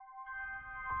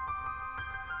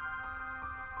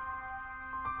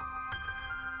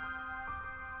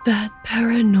That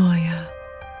paranoia,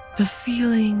 the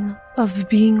feeling of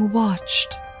being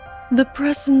watched, the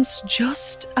presence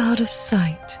just out of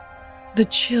sight, the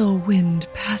chill wind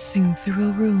passing through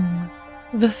a room,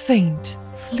 the faint,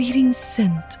 fleeting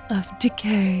scent of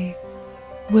decay.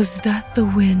 Was that the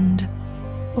wind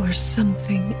or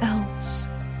something else?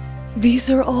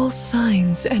 These are all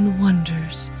signs and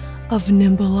wonders of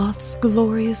Nimbaloth's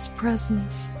glorious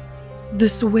presence.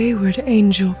 This wayward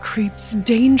angel creeps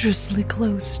dangerously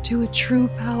close to a true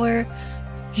power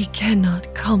he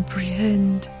cannot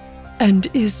comprehend and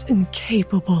is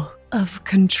incapable of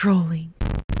controlling.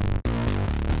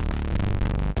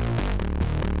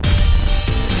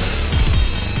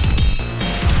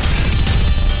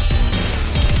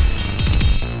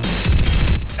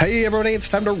 Hey everybody, it's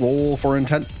time to roll for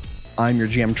intent. I'm your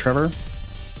GM Trevor,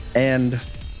 and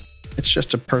it's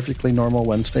just a perfectly normal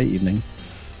Wednesday evening.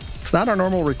 It's not our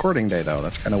normal recording day though.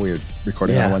 That's kind of weird,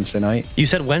 recording on a Wednesday night. You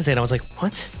said Wednesday and I was like,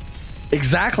 what?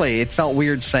 Exactly. It felt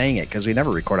weird saying it because we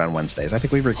never record on Wednesdays. I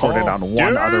think we've recorded on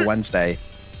one other Wednesday.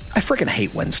 I freaking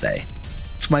hate Wednesday.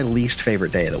 It's my least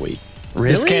favorite day of the week.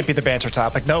 Really? This can't be the banter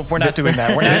topic. No, we're not doing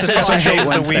that. We're not discussing days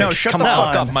of the week. No, shut the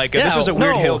fuck up, Micah. Yeah, this is a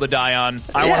weird no. hill to die on.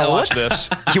 I want to watch this.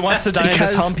 He wants to die on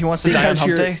his hump. He wants to die on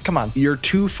hump day. Come on. You're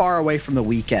too far away from the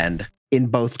weekend in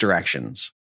both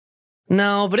directions.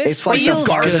 No, but It's like the feels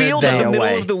Garfield good. in the middle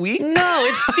away. of the week? No,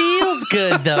 it feels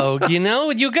good though. You know,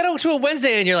 you get to a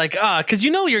Wednesday and you're like, because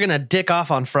you know you're gonna dick off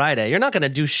on Friday. You're not gonna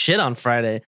do shit on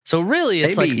Friday. So really,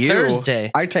 it's Maybe like you. Thursday.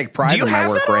 I take pride in my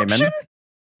work, Raymond.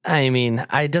 I mean,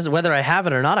 whether I have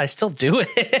it or not, I still do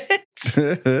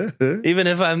it. Even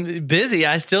if I'm busy,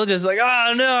 I still just like,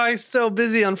 oh no, I'm so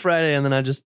busy on Friday, and then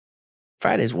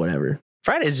Friday's whatever.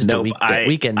 Friday's just a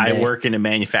weekend day. I work in a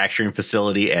manufacturing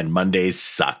facility and Mondays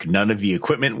suck. None of the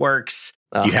equipment works.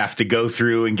 Oh. You have to go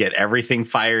through and get everything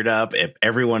fired up. If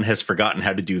everyone has forgotten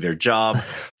how to do their job,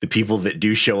 the people that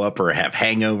do show up or have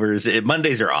hangovers.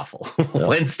 Mondays are awful.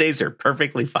 Wednesdays are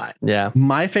perfectly fine. Yeah.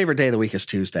 My favorite day of the week is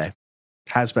Tuesday.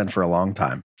 Has been for a long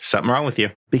time. Something wrong with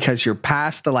you. Because you're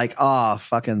past the like,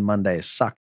 fucking Mondays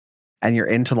suck. And you're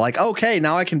into like, okay,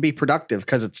 now I can be productive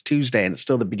because it's Tuesday and it's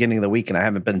still the beginning of the week and I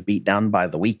haven't been beat down by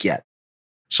the week yet.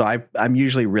 So I'm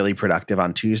usually really productive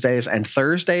on Tuesdays and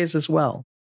Thursdays as well.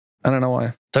 I don't know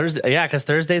why. Thursday, yeah, because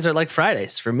Thursdays are like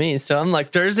Fridays for me. So I'm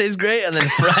like, Thursday's great, and then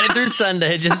Friday through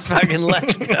Sunday, just fucking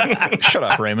let's go. Shut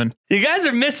up, Raymond. You guys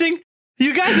are missing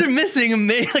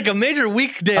a major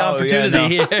weekday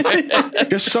opportunity here.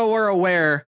 Just so we're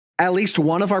aware, at least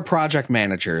one of our project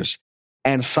managers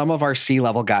and some of our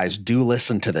C-level guys do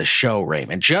listen to the show,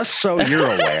 Raymond. Just so you're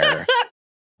aware.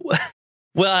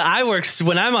 Well,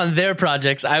 when I'm on their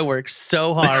projects, I work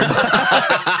so hard.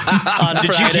 On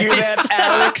Did Fridays. you hear that,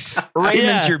 Alex?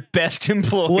 Raymond's your best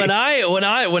employee. When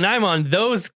I'm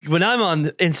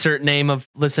on insert name of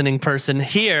listening person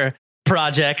here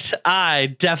project,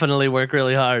 I definitely work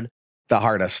really hard. The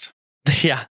hardest.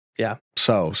 Yeah.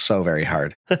 So very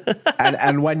hard.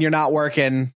 and when you're not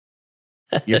working,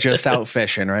 you're just out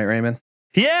fishing, right, Raymond?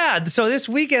 Yeah. So this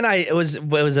weekend, it was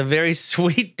a very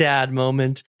sweet dad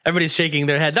moment. Everybody's shaking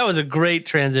their head. That was a great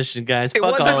transition, guys. It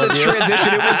wasn't the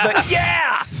transition. It was the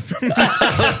yeah.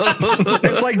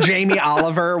 It's like Jamie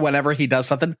Oliver whenever he does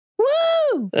something.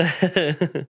 Woo!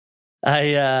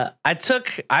 I've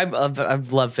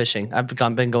loved fishing. I've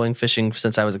been going fishing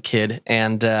since I was a kid,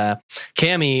 and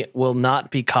Cammie will not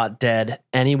be caught dead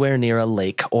anywhere near a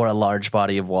lake or a large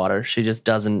body of water. She just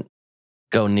doesn't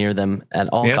go near them at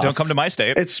all costs. Don't come to my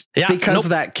state. It's because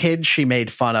of that kid she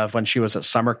made fun of when she was at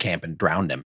summer camp and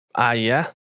drowned him. Yeah,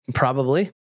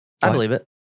 probably. I believe it.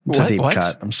 It's a deep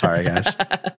cut. I'm sorry, guys.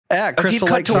 Yeah, Crystal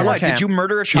Lake to summer what? camp. Did you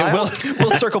murder a child? Yeah, we'll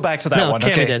circle back to that one.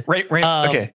 Cammie Okay. did. Right.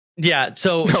 Okay. Yeah.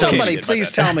 So Somebody, shit,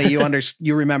 please tell me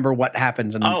you remember what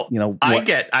happens and I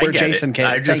get Jason it. came.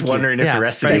 I'm just wondering if the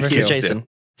rest of Freddie these versus kids Jason. do.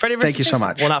 Freddie versus Thank you so Jason.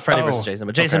 much. Well, not Freddie versus Jason,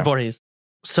 but Jason okay. Voorhees.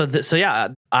 So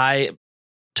I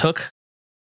took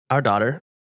our daughter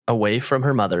away from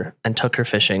her mother and took her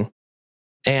fishing,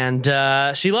 and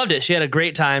she loved it. She had a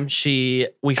great time.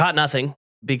 We caught nothing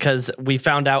because we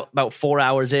found out about 4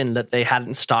 hours in that they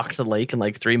hadn't stocked the lake in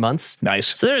like 3 months.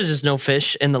 Nice. So there was just no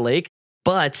fish in the lake,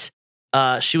 but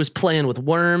she was playing with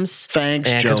worms.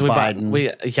 Thanks, Joe Biden.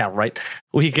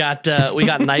 We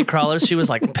got night crawlers. She was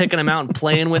like picking them out and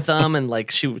playing with them, and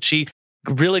like she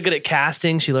really good at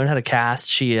casting. She learned how to cast.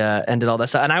 She ended all that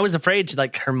stuff, and I was afraid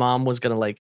her mom was gonna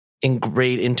like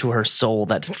ingrate into her soul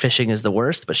that fishing is the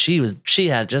worst. But she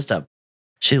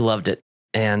loved it,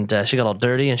 and she got all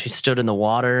dirty, and she stood in the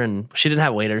water, and she didn't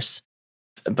have waders,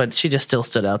 but she just still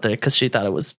stood out there because she thought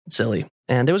it was silly,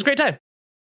 and it was a great time.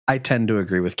 I tend to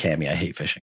agree with Cammie. I hate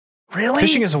fishing. Really?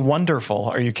 Fishing is wonderful.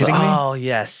 Are you kidding me? Oh,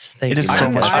 yes. Thank It you. is so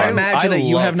much I fun. imagine that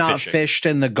you love have not fishing. fished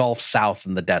in the Gulf South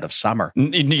in the dead of summer.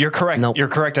 You're correct. Nope. You're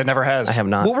correct. It never has. I have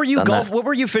not. What were you done that. What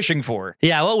were you fishing for?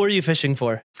 Yeah, what were you fishing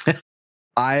for?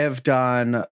 I have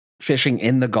done fishing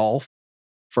in the Gulf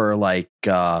for like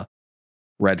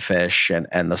redfish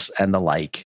and the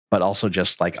like, but also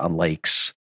just like on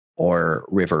lakes or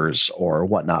rivers or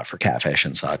whatnot for catfish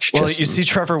and such. Well, Just- you see,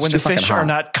 Trevor, when it's the too fucking fish are hot.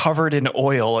 not covered in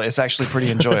oil, it's actually pretty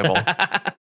enjoyable.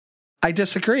 I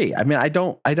disagree. I mean, I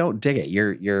don't dig it.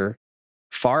 You're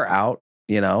far out,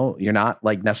 you know, you're not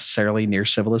like necessarily near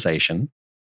civilization.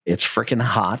 It's freaking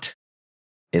hot.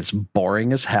 It's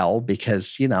boring as hell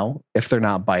because, you know, if they're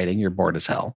not biting, you're bored as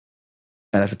hell.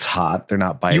 And if it's hot, they're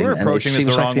not biting. You were And it approaching this seems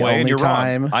the like wrong the way, and only you're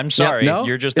time- wrong. I'm sorry. No?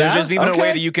 You're just there's Yeah? just even a way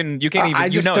Okay. that you can't I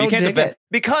just don't defend dig it.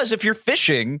 because if you're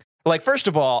fishing, like first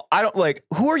of all, I don't like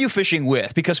who are you fishing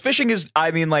with? Because fishing is,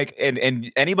 I mean, like, and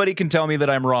anybody can tell me that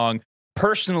I'm wrong.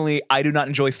 Personally, I do not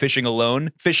enjoy fishing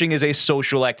alone. Fishing is a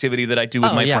social activity that I do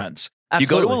with Oh, my yeah. friends.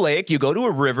 Absolutely. You go to a lake, you go to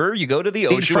a river, you go to the Need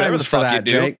ocean, whatever the friends for fuck you that,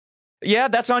 do. Jake. Yeah,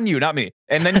 that's on you, not me.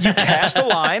 And then you cast a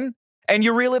line and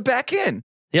you reel it back in.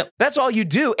 Yep. That's all you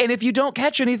do. And if you don't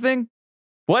catch anything,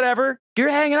 whatever, you're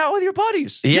hanging out with your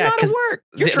buddies. Yeah, You're not at 'cause work.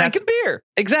 You're that's- drinking beer.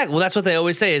 Exactly. Well, that's what they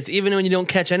always say is even when you don't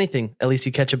catch anything, at least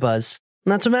you catch a buzz.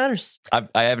 And that's what matters.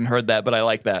 I haven't heard that, but I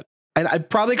like that. And I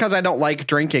probably because I don't like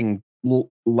drinking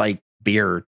like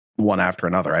beer one after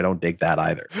another. I don't dig that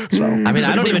either. So I mean,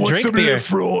 I don't even drink beer.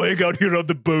 Lefroy out here on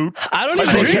the boat? I don't I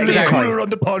even don't drink drink beer. beer. on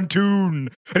the pontoon.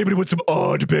 Anybody want some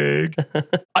odd bag?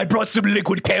 I brought some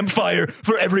liquid campfire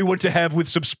for everyone to have with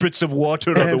some spritz of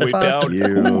water on the way Fuck down. you.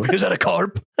 Ooh, is that a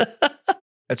carp?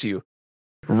 That's you.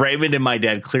 Raymond and my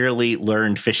dad clearly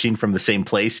learned fishing from the same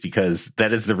place because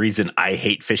that is the reason I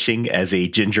hate fishing as a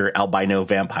ginger albino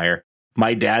vampire.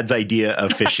 My dad's idea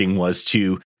of fishing was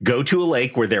to go to a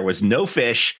lake where there was no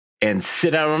fish and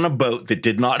sit out on a boat that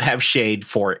did not have shade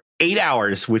for 8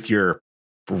 hours with your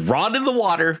rod in the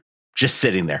water, just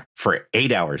sitting there for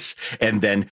 8 hours and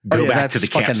then go back to the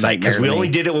that's fucking campsite because we nightmare to only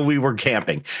me. did it when we were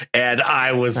camping. And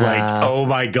I was like, oh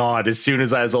my God, as soon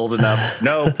as I was old enough,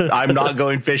 no, I'm not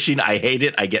going fishing. I hate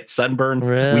it. I get sunburned.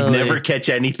 Really? We never catch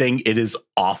anything. It is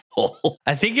awful.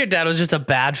 I think your dad was just a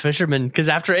bad fisherman because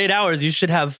after 8 hours, you should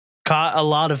have caught a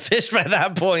lot of fish by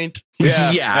that point.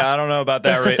 Yeah, Yeah. I don't know about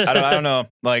that. Right? I don't know.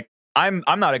 Like, I'm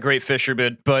not a great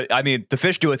fisherman, but I mean, the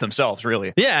fish do it themselves,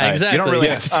 really. Yeah, Right? exactly. You don't really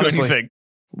Yeah. have to do honestly. anything.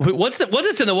 Once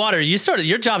it's in the water,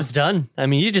 your job's done. I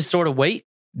mean, you just sort of wait.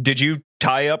 Did you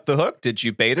tie up the hook? Did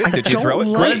you bait it? I Did you throw it?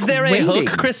 don't like Was there a waiting.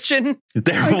 hook, Christian?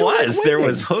 There I don't was. like There waiting.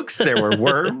 was hooks. There were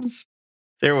worms.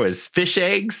 There was fish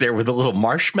eggs. There were the little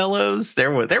marshmallows.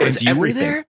 There was And you were everything.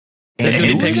 there? There's And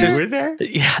gonna be you pictures. were there?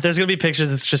 Yeah, there's gonna be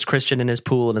pictures. It's just Christian in his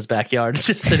pool in his backyard,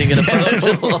 just sitting in a boat. Just-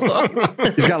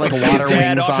 he's got like His water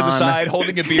dad wings off to the on. side,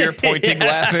 holding a beer, pointing,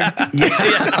 laughing.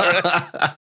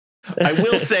 Yeah. I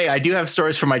will say I do have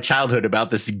stories from my childhood about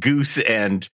this goose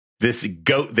and this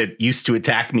goat that used to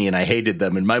attack me and I hated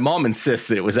them. And my mom insists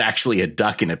that it was actually a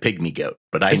duck and a pygmy goat,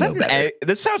 but I Is know that better.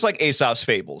 this sounds like Aesop's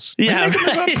Fables. yeah,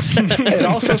 right. It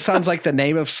also sounds like the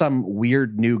name of some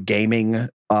weird new gaming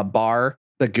bar,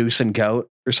 the Goose and Goat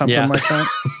or something Yeah. like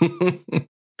that.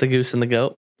 The goose and the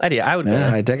goat. Idea. I would go Yeah,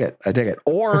 there. I dig it. I dig it.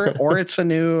 Or it's a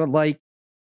new like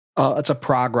it's a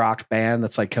prog rock band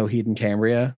that's like Coheed and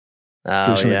Cambria. Oh,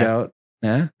 Goose and the yeah. Goat.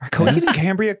 Yeah. Are Coheed and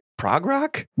Cambria prog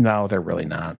rock? No, they're really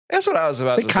not. That's what I was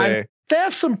about They to kind say. they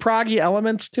have some proggy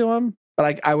elements to them,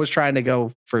 but I was trying to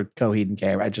go for Coheed and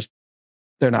Cambria.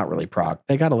 They're not really prog.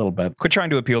 They got a little bit. Quit trying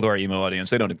to appeal to our emo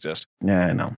audience. They don't exist. Yeah,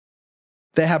 I know.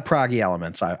 They have proggy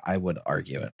elements. I would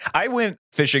argue it. I went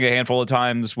fishing a handful of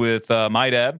times with my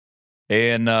dad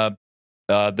in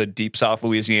the deep South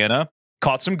Louisiana.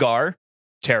 Caught some gar.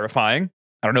 Terrifying.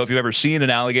 I don't know if you've ever seen an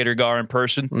alligator gar in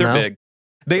person. They're No. big.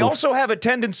 They Oof. also have a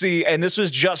tendency, and this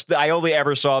was just, I only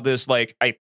ever saw this,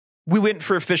 we went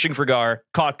for fishing for gar,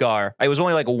 caught gar. I was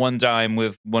only like one time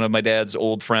with one of my dad's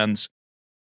old friends,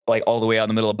 like all the way out in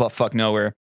the middle of buttfuck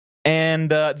nowhere. And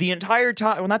the entire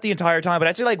time, well, not the entire time, but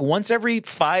I'd say like once every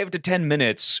 5 to 10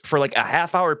 minutes for like a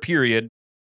half-hour period,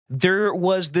 there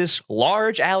was this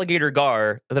large alligator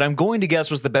gar that I'm going to guess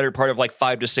was the better part of like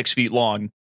 5 to 6 feet long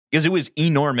because it was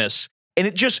enormous. And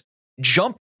it just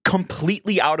jumped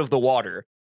completely out of the water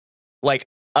like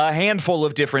a handful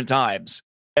of different times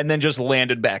and then just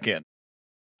landed back in.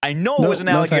 I know it No- was an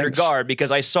no alligator thanks. gar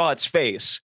because I saw its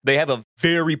face. They have a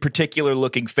very particular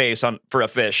looking face for a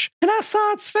fish. And I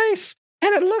saw its face,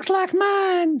 and it looked like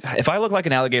mine. If I look like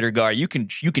an alligator gar, you can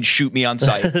shoot me on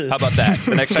sight. How about that?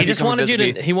 The next time He just come and wanted you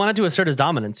visit to. me- He wanted to assert his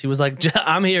dominance. He was like,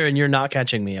 "I'm here, and you're not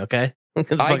catching me." Okay. Get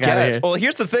the I fuck outta guess. here. Well,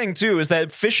 here's the thing too: is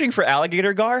that fishing for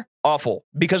alligator gar awful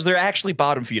because they're actually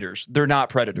bottom feeders. They're not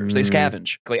predators. They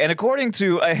scavenge. And according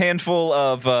to a handful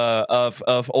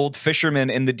of old fishermen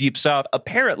in the deep south,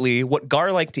 apparently what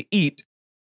gar like to eat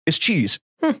is cheese.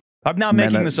 I'm not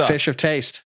making this up. Fish of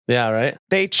taste. Yeah, right.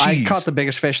 They cheese. I caught the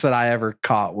biggest fish that I ever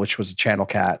caught, which was a channel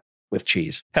cat with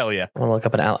cheese. Hell yeah. I want to look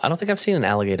up I don't think I've seen an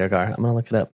alligator gar. I'm gonna look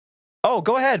it up. Oh,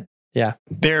 go ahead. They're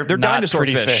They're not dinosaur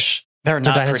pretty fish. They're They're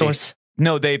not dinosaurs.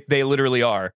 No, they literally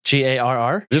are.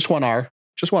 GARR. Just one R.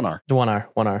 Just one R. One R.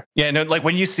 pretty. Yeah, no, like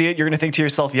when you see it, you're gonna think to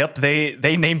yourself, "Yep, they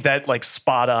named that like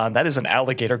spot on. That is an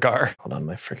alligator gar." Hold on,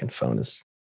 my freaking phone is.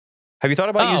 Have you thought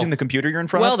about Oh. using the computer you're in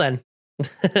front Well of? then.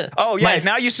 Oh, yeah. My-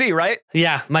 Now you see, right?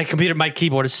 Yeah, my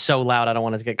keyboard is so loud. I don't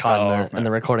want it to get caught in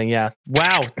the recording. Yeah.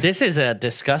 Wow, this is a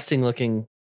disgusting looking.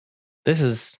 This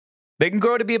is They can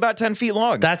grow to be about 10 feet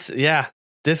long.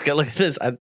 This guy. Look at this.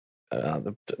 I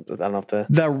don't know if the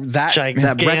That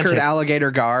Gigantic. record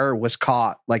alligator gar was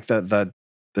caught, like the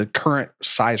current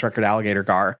size record alligator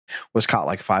gar was caught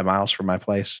like 5 miles from my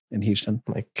place in Houston.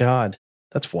 oh my God,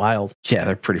 that's wild. Yeah,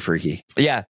 they're pretty freaky.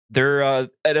 Yeah. They're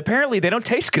and apparently they don't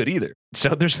taste good either. So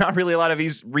there's not really a lot of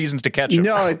these reasons to catch them.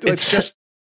 No, it's just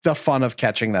the fun of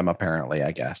catching them, apparently,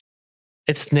 I guess.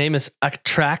 Its name is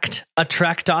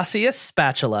Atractosius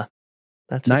spatula.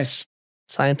 That's Nice. its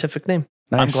scientific name.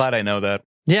 I'm Nice. glad I know that.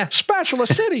 Yeah, Spatula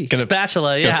City.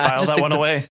 spatula. Gonna Yeah, I file just that think one that's-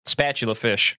 away. Spatula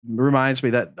fish. Reminds me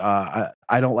that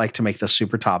I don't like to make this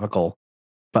super topical,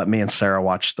 but me and Sarah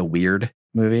watched the Weird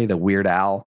movie, the Weird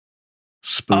Al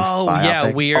spoof. Oh, yeah,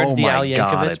 biopic. Weird, Oh the my Al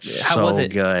God, Yankovic. it's How so was it?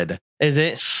 good. Is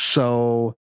it?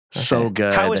 So Okay.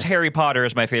 good. How is Harry Potter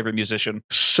as my favorite musician?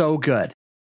 So good.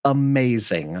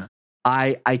 Amazing.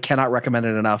 I cannot recommend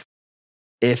it enough.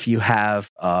 If you have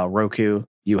Roku,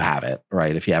 you have it,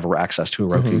 right? If you have access to a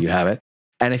Roku, Mhm. you have it.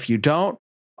 And if you don't,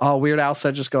 Weird Al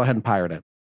said just go ahead and pirate it.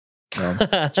 So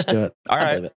let's do it. All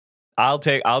right.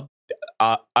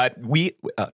 believe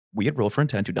We at Roll for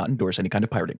Intent do not endorse any kind of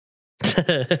pirating.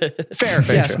 it. Fair.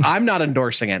 Very Yes, true. I'm not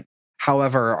endorsing it.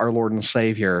 However, our Lord and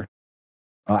Savior,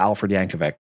 Alfred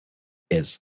Yankovic,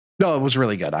 is. No, it was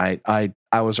really good. I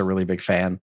was a really big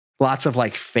fan. Lots of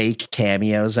like fake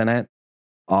cameos in it.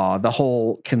 The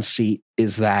whole conceit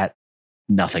is that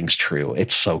nothing's true.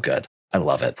 It's so good. I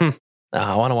love it. Oh,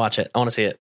 I want to watch it. I want to see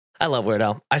it. I love Weird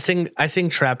Al. I sing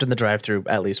Trapped in the Drive-Thru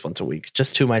at least once a week,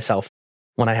 just to myself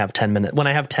when I have 10 minutes. When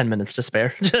I have 10 minutes to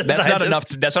spare. That's not enough.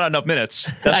 That's not enough minutes.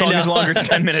 That I song is know. longer than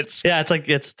 10 minutes. Yeah,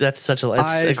 that's such a. It's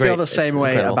I a great, feel the same it's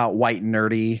way incredible. about White and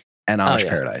Nerdy and Amish yeah.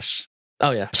 Paradise.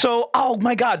 Oh yeah. So, oh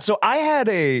my God. So I had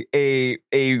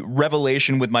a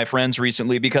revelation with my friends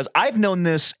recently because I've known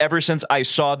this ever since I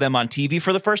saw them on TV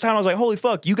for the first time. I was like, holy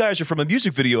fuck, you guys are from a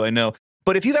music video I know.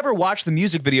 But if you've ever watched the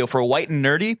music video for White and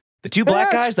Nerdy, the two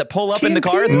black Yeah, guys that pull up Key in the and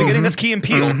car at the Peele. beginning, that's Key and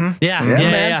Peele. Mhm. Yeah. Yeah,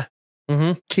 Yeah. man. Yeah.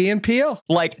 Mm-hmm. Key and Peele.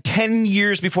 Like 10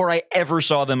 years before I ever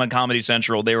saw them on Comedy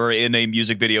Central, they were in a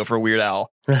music video for Weird Al.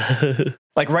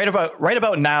 Like right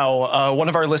about now, one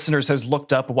of our listeners has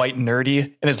looked up White and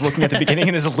Nerdy and is looking at the beginning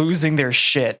and is losing their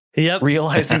shit, Yep.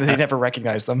 realizing that they never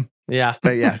recognized them. Yeah.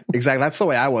 But yeah, exactly. That's the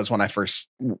way I was when I first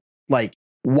like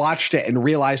watched it and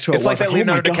realized who It's it like was. that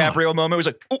Leonardo oh my God. DiCaprio moment. It was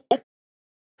like,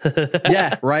 oh,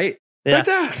 Yeah, right. Yeah. Right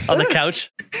there. On the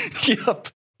couch. Yep.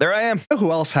 there I am. You know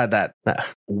who else had that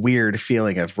Ah. weird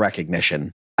feeling of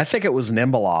recognition? I think it was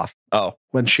Nimbleoff Oh,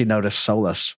 when she noticed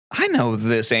Solus I know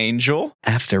this angel.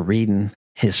 after reading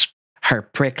her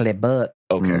prickly butt.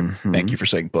 Okay. Mhm. Thank you for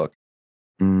saying book.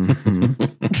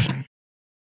 Mhm.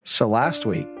 So last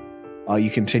week, you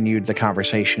continued the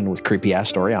conversation with creepy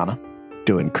ass Doriana,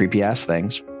 doing creepy ass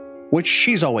things, which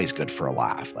she's always good for a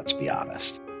laugh. Let's be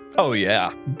honest. Oh,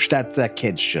 yeah. That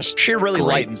kid's just She really great.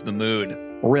 lightens the mood.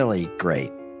 Really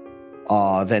great.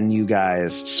 Then you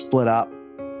guys split up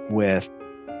with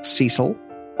Cecil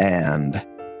and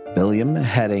William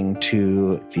heading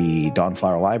to the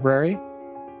Dawnflower Library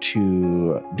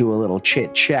to do a little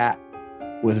chit chat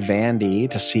with Vandy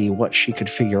to see what she could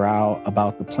figure out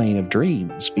about the plane of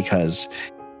dreams, because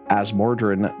as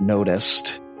Mordrin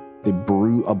noticed a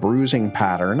bruising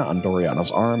pattern on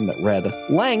Doriana's arm that read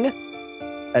Lang,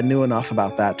 and knew enough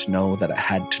about that to know that it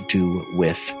had to do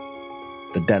with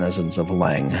the denizens of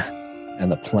Lang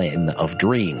and the plane of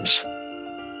dreams.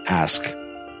 Ask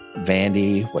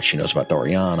Vandy what she knows about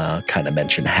Doriana, kind of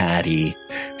mention Hattie.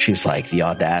 She's like, the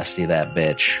audacity of that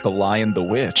bitch. The Lion, the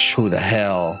Witch. Who the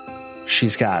hell?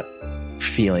 She's got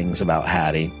feelings about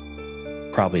Hattie.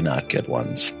 Probably not good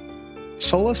ones.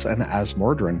 Solus and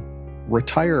Asmordran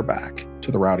retire back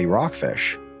to the Rowdy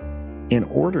Rockfish in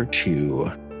order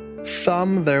to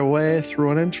thumb their way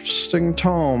through an interesting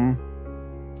tome,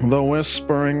 The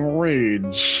Whispering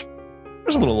Reeds.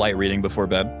 was a little light reading before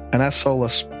bed. And as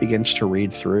Solus begins to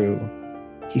read through,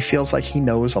 he feels like he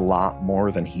knows a lot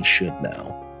more than he should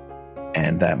know,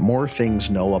 and that more things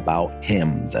know about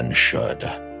him than should.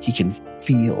 He can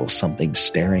feel something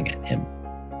staring at him.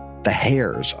 The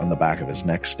hairs on the back of his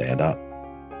neck stand up.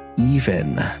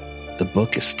 Even the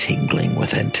book is tingling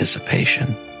with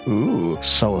anticipation. Ooh.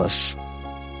 Solus,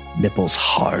 nipples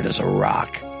hard as a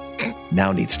rock,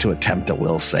 now needs to attempt a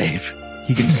will save.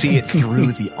 He can see it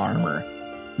through the armor.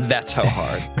 That's how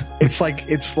hard. It's like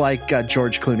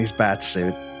George Clooney's bat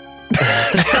suit.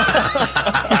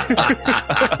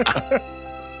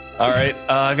 All right,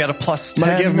 I've got a plus 10. I'm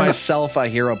gonna give myself a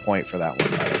hero point for that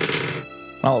one.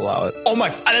 I'll allow it. Oh my,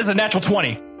 that is a natural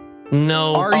 20.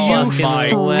 No. Are you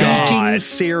freaking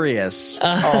serious?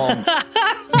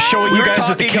 I'm showing you guys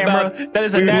with the camera. That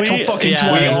is a natural fucking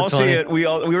 20. We all that's see funny. it. We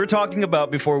were talking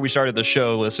about before we started the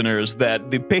show, listeners, that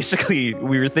basically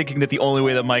we were thinking that the only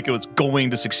way that Micah was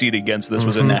going to succeed against this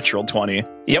was a natural 20.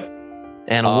 Yep.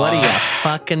 And what do you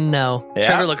fucking know? Yeah.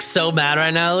 Trevor looks so mad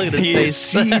right now. Look at his He face. is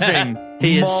seething.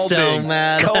 He is so molding,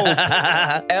 mad.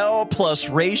 Coke, L plus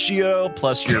ratio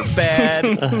plus your bad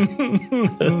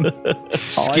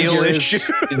skill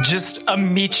issue. Just a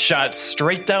meat shot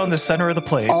straight down the center of the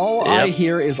plate. All I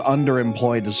hear is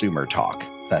underemployed Zoomer talk.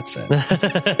 That's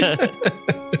it.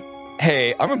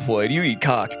 Hey, I'm employed. You eat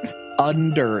cock.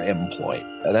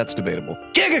 Underemployed. That's debatable.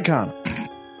 Gig economy.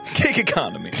 Gig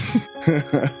economy.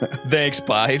 Thanks,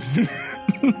 Biden.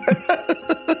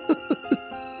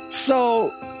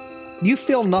 So, you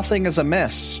feel nothing is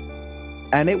amiss,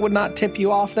 and it would not tip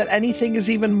you off that anything is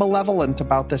even malevolent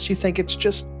about this. You think it's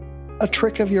just a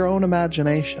trick of your own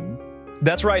imagination.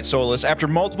 That's right, Solus. After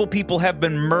multiple people have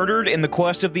been murdered in the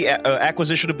quest of the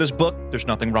acquisition of this book, there's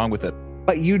nothing wrong with it.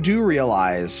 But you do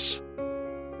realize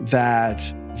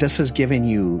that this has given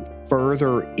you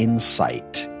further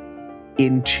insight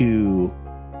into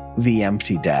the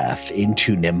Empty Death,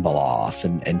 into Nimbaloth,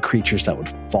 and creatures that would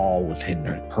fall within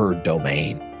her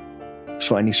domain.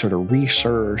 So any sort of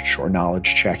research or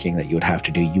knowledge checking that you would have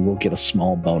to do, you will get a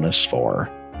small bonus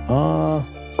for a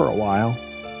while.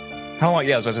 How long?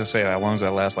 Yeah, I was going to say, how long does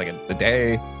that last? Like a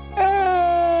day?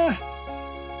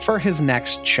 For his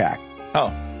next check.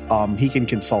 Oh. He can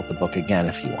consult the book again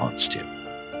if he wants to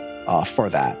for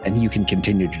that, and you can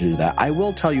continue to do that. I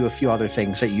will tell you a few other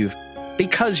things that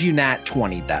because you nat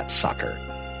 20'd that sucker,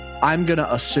 I'm going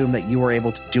to assume that you were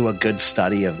able to do a good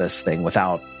study of this thing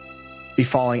without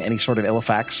befalling any sort of ill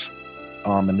effects,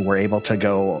 and were able to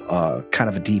go kind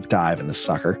of a deep dive in this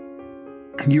sucker.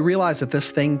 You realize that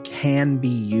this thing can be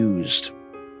used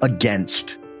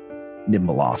against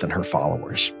Nimbaloth and her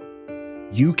followers.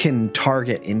 You can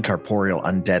target incorporeal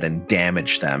undead and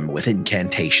damage them with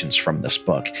incantations from this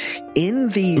book in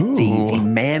the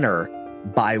manner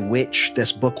by which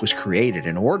this book was created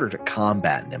in order to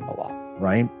combat Nimbaloth,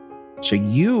 right? So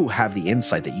you have the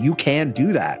insight that you can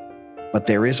do that, but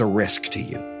there is a risk to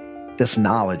you. This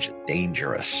knowledge is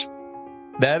dangerous.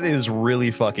 That is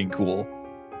really fucking cool.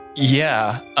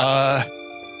 Yeah.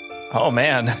 Oh,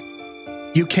 man.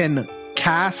 You can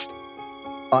cast,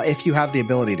 if you have the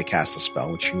ability to cast a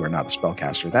spell, which you are not a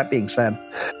spellcaster. That being said,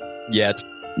 Yet.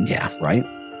 yeah, right?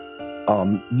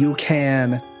 You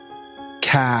can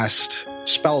cast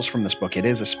spells from this book. It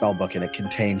is a spell book, and it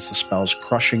contains the spells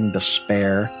Crushing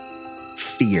Despair,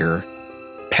 Fear,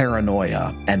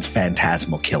 Paranoia, and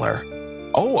Phantasmal Killer.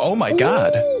 Oh my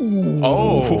God. Ooh.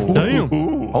 Oh. Damn.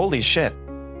 Holy shit.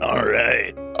 All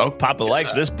right. Oh, Papa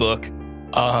likes this book.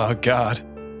 Oh, God.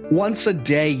 Once a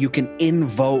day, you can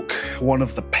invoke one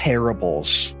of the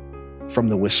parables from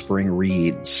the Whispering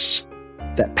Reeds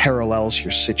that parallels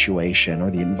your situation or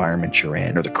the environment you're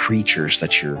in or the creatures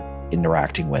that you're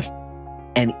interacting with.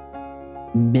 And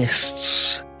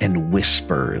mists and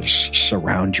whispers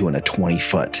surround you in a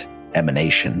 20-foot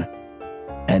emanation.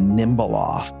 And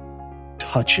Nimbaloth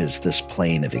touches this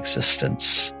plane of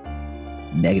existence,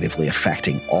 negatively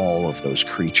affecting all of those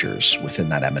creatures within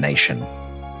that emanation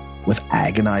with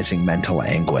agonizing mental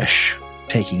anguish,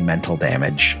 taking mental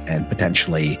damage, and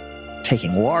potentially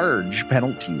taking large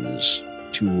penalties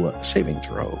to saving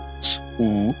throws.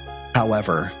 Ooh.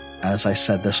 However, as I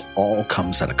said, this all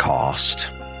comes at a cost.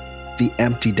 The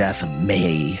Empty Death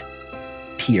may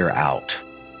peer out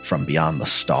from beyond the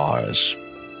stars,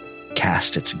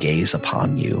 cast its gaze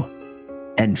upon you,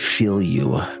 and fill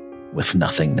you with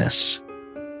nothingness.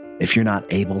 If you're not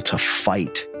able to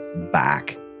fight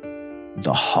back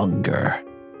the hunger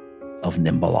of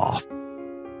Nimbaloth,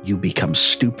 you become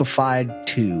stupefied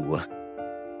too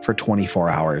for 24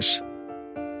 hours.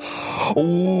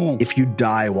 Ooh. If you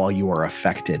die while you are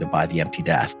affected by the Empty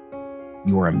Death,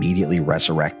 you are immediately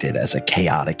resurrected as a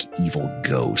chaotic evil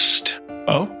ghost.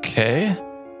 Okay.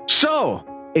 So,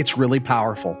 it's really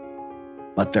powerful,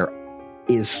 but there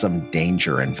is some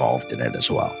danger involved in it as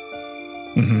well.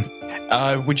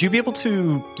 Would you be able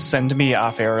to send me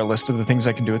off-air a list of the things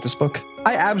I can do with this book?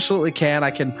 I absolutely can.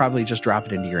 I can probably just drop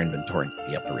it into your inventory and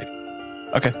be able to read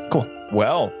it. Okay, cool.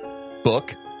 Well,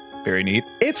 book. Very neat.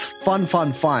 It's fun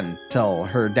till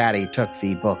her daddy took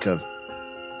the book of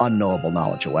unknowable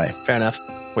knowledge away. Fair enough.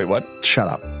 Wait, what? Shut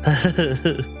up.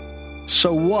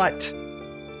 So what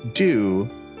do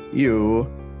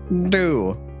you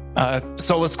do?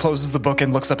 Solus closes the book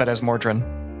and looks up at Asmordran.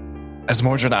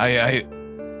 Asmordran,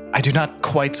 I do not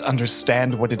quite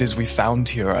understand what it is we found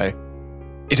here.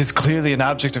 It is clearly an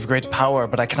object of great power,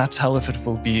 but I cannot tell if it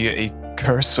will be a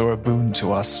curse or a boon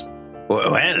to us.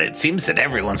 Well, it seems that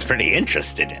everyone's pretty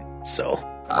interested in it, so...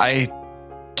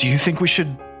 Do you think we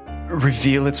should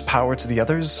reveal its power to the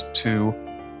others? To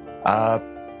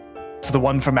the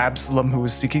one from Absalom who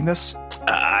was seeking this?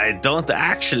 I don't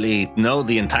actually know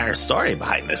the entire story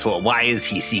behind this. Well, why is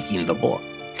he seeking the book?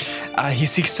 He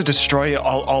seeks to destroy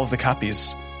all of the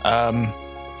copies.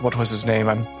 What was his name?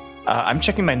 I'm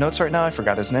checking my notes right now. I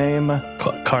forgot his name.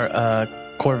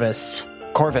 Corvus.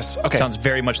 Corvus. Okay. Sounds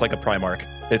very much like a Primarch.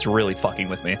 It's really fucking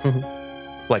with me.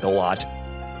 Like a lot.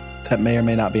 That may or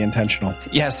may not be intentional.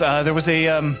 Yes, there was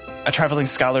a traveling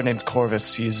scholar named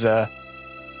Corvus. He's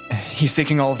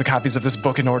seeking all of the copies of this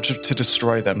book in order to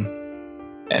destroy them.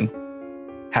 And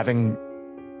having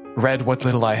read what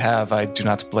little I have, I do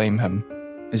not blame him.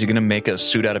 Is he going to make a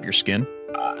suit out of your skin?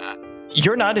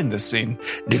 You're not in this scene.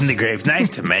 Didn't the Grave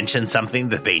Knight mention something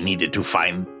that they needed to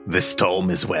find this tome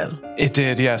as well? It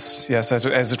did, yes. Yes,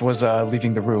 as it was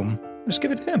leaving the room. Just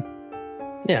give it to him.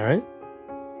 Yeah, right?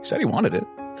 He said he wanted it.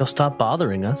 He'll stop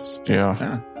bothering us.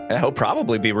 Yeah. He'll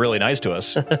probably be really nice to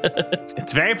us.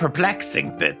 It's very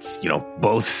perplexing that,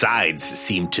 both sides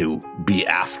seem to be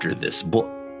after this book.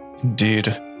 Indeed.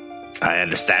 I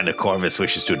understand that Corvus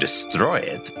wishes to destroy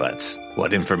it, but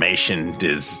what information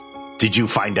did you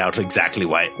find out exactly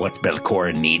what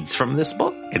Belcora needs from this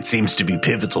book? It seems to be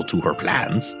pivotal to her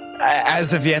plans.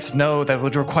 As of yet, no, that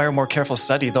would require more careful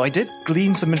study, though I did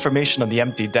glean some information on the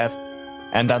Empty Death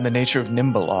and on the nature of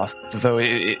Nimbleoth, though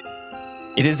it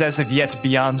is as of yet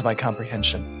beyond my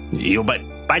comprehension. You, but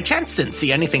by chance, didn't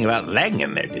see anything about Lang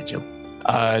in there, did you?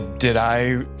 Did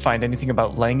I find anything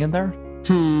about Lang in there?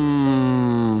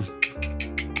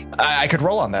 I could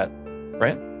roll on that,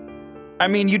 right? I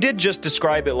mean, you did just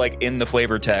describe it like in the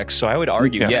flavor text, so I would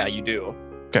argue, yeah you do.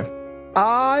 Okay.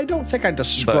 I don't think I But I'm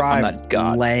described not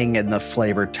God. Lang in the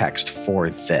flavor text for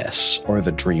this or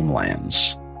the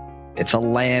Dreamlands. It's a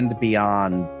land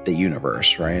beyond the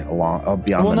universe, right? Beyond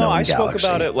the known I galaxy. spoke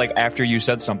about it like after you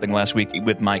said something last week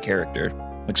with my character.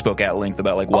 Like spoke at length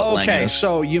about like what Lang Okay, is.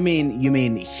 so you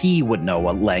mean he would know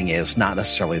what Lang is, not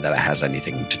necessarily that it has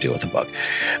anything to do with the book.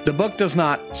 The book does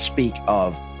not speak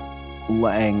of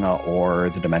Lang or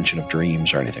the Dimension of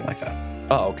Dreams or anything like that.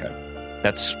 Oh, okay.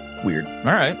 That's weird. All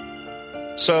right.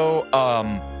 So,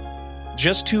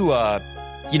 just to,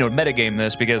 metagame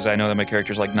this, because I know that my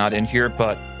character's, like, not in here,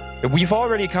 but we've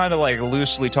already kind of, like,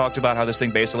 loosely talked about how this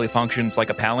thing basically functions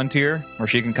like a Palantir, where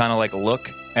she can kind of, like,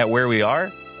 look at where we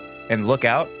are and look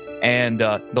out. And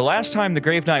the last time the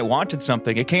Grave Knight wanted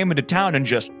something, it came into town and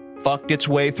just fucked its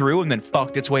way through and then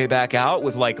fucked its way back out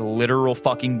with, like, literal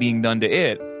fucking being done to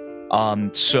it.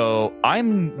 So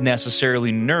I'm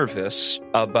necessarily nervous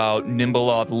about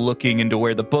Nimbleoth looking into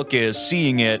where the book is,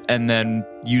 seeing it, and then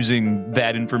using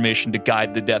that information to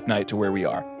guide the Death Knight to where we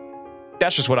are.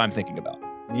 That's just what I'm thinking about.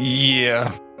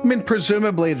 Yeah. I mean,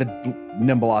 presumably the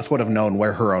Nimbleoth would have known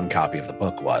where her own copy of the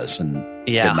book was and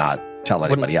did not tell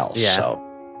anybody else. yeah. So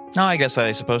No,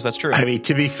 I suppose that's true. I mean,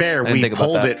 to be fair, didn't we think about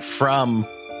pulled that. it from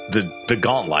the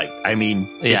Gauntlet. I mean,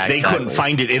 Yeah, if they exactly. couldn't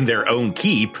find it in their own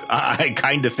keep, I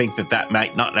kind of think that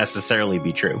might not necessarily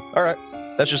be true. All right.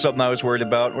 That's just something I was worried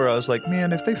about, where I was like,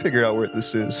 man, if they figure out where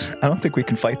this is, I don't think we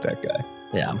can fight that guy.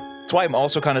 Yeah. That's why I'm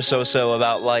also kind of so-so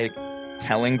about, like,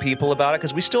 telling people about it,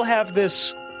 because we still have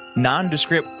this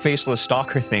nondescript faceless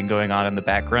stalker thing going on in the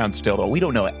background still, that we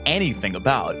don't know anything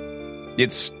about.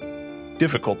 It's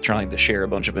difficult trying to share a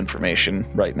bunch of information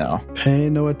right now. pay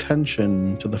no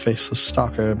attention to the faceless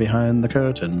stalker behind the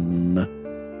curtain.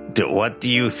 What do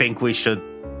you think we should...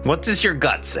 What does your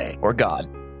gut say? Or God.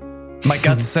 My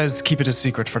gut says keep it a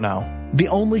secret for now. The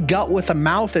only gut with a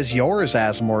mouth is yours,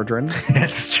 Asmordran.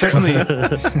 That's true.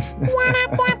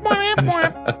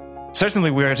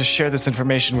 Certainly we are to share this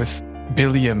information with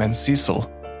Billiam and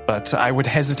Cecil. but I would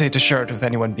hesitate to share it with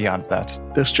anyone beyond that.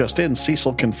 This just in,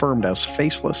 Cecil confirmed as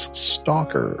faceless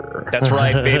stalker. That's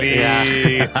right, baby.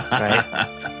 Yeah. Right.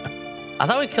 I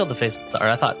thought we killed the face, or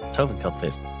I thought Tobin killed the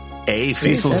face. A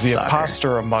Cecil's the stalker.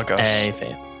 imposter among us. A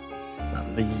face.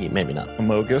 Maybe not.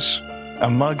 Amogus.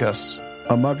 Among us.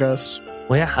 Among Us.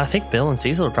 Well, yeah, I think Bill and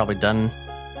Cecil are probably done.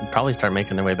 Probably start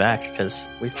making their way back because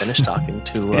we finished talking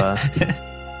to.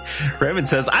 Raymond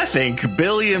says, I think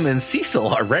Billiam and Cecil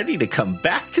are ready to come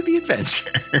back to the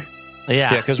adventure.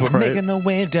 Yeah, Yeah, because we're Right. making our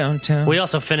way downtown. we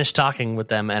also finished talking with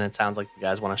them, and it sounds like you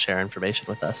guys want to share information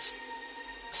with us.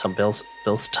 So Bill's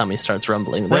tummy starts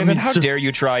rumbling. That Raymond, means- how dare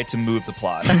you try to move the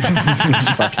plot? This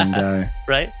fucking guy.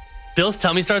 right? Bill's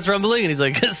tummy starts rumbling, and he's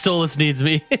like, "Solus needs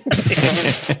me."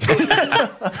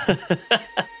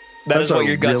 That is what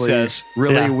your gut really, says.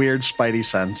 Really Yeah. weird spidey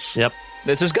sense. Yep.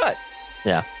 That's his gut.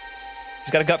 Yeah.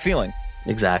 He's got a gut feeling.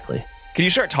 Exactly. Can you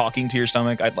start talking to your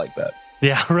stomach? I'd like that.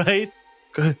 Yeah. Right.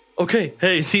 Good. Okay.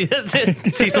 Hey. See. That's it.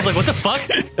 Cecil's like, "What the fuck?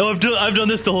 No, I've done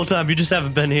this the whole time. You just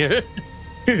haven't been here."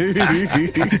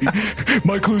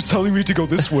 My clue's telling me to go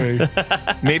this way.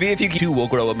 Maybe if you two will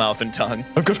grow a mouth and tongue,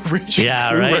 I'm gonna reach your Yeah,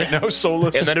 clue right. now,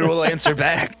 Solus. and then it will answer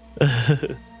back.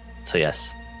 So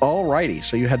yes. Alrighty,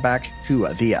 so you head back to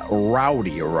the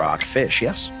Rowdy Rockfish,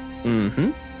 yes?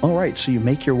 Mm-hmm. All right, so you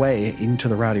make your way into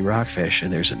the Rowdy Rockfish,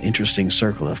 and there's an interesting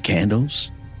circle of candles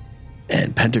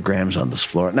and pentagrams on this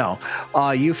floor. No,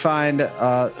 you find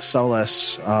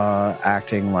Solus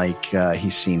acting like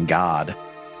he's seen God,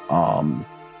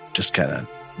 just kind of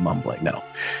mumbling. No,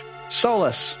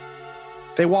 Solus,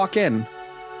 they walk in.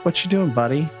 What you doing,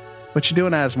 buddy? What you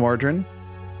doing, Asmordran?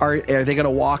 Are they going to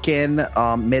walk in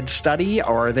mid-study,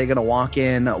 or are they going to walk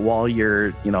in while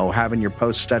you're, having your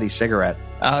post-study cigarette?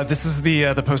 This is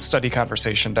the post-study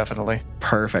conversation, definitely.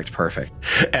 Perfect.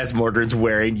 As Mordred's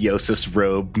wearing Yosef's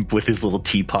robe with his little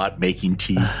teapot making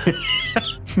tea.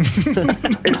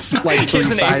 It's like He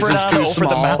has three an apron sizes on too over the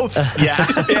small. mouth. Yeah.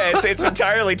 Yeah, it's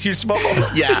entirely too small.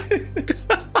 Yeah.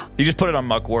 You just put it on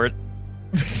muckwort.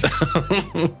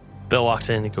 Bill walks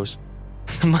in and he goes,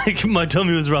 my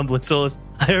tummy was rumbling, Solus.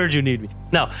 I heard you need me.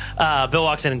 No, Bill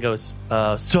walks in and goes,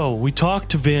 so we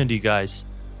talked to Vandy, guys.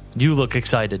 You look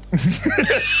excited.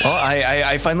 Well,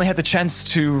 I finally had the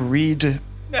chance to read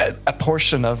a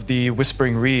portion of the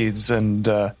Whispering Reeds, and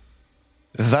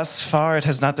thus far it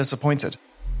has not disappointed.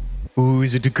 Oh,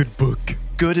 is it a good book?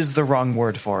 Good is the wrong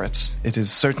word for it. It is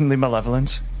certainly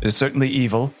malevolent. It is certainly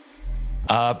evil.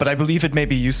 But I believe it may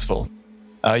be useful.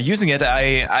 Using it, I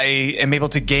am able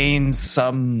to gain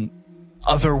some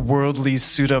otherworldly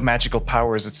pseudo-magical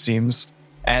powers, it seems.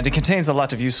 And it contains a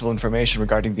lot of useful information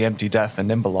regarding the Empty Death and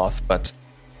Nimbaloth, but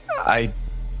I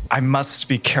must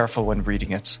be careful when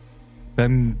reading it.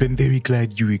 I'm very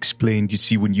glad you explained. You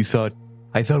see,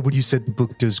 I thought when you said the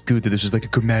book does good, that this was like a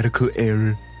grammatical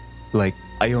error. Like,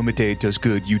 Iomade does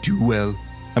good, you do well.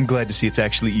 I'm glad to see it's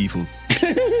actually evil.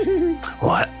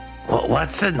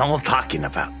 What's the Knoll talking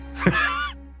about?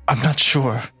 I'm not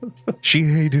sure. She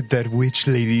hated that witch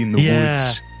lady in the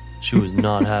woods. She was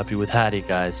not happy with Hattie,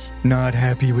 guys. Not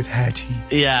happy with Hattie.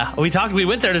 Yeah, we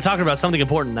went there to talk about something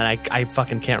important, and I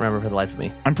fucking can't remember for the life of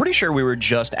me. I'm pretty sure we were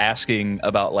just asking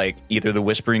about like either the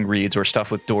Whispering Reeds or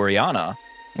stuff with Doriana.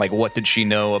 Like, what did she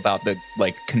know about the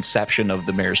conception of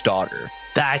the mayor's daughter?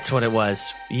 That's what it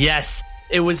was. Yes,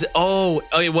 it was. It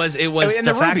was and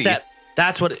the the fact ruby. that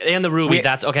that's what, and the ruby.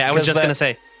 That's okay. I was because just that- gonna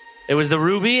say, it was the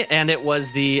ruby, and it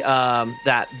was the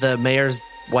that the mayor's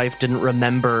wife didn't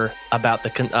remember about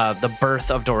the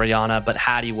birth of Doriana, but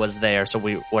Hattie was there, so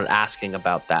we were asking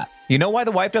about that. You know why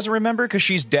the wife doesn't remember? Because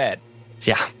she's dead.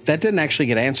 Yeah, That didn't actually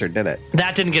get answered, did it?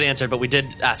 that didn't get answered, but we did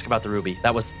ask about the ruby.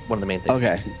 That was one of the main things.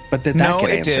 Okay, but did that No, get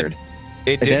it answered?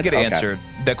 It did did? get Okay. answered.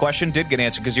 The question did get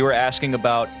answered because you were asking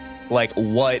about like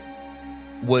what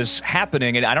was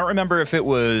happening, and I don't remember if it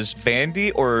was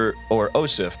Vandy or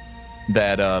Osif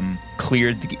that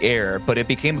cleared the air, but it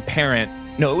became apparent.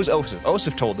 No, it was Osif.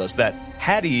 Osif told us that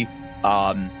Hattie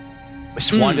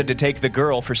wanted to take the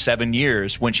girl for 7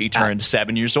 years when she turned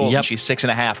 7 years old, Yep. and she's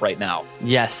 6.5 right now.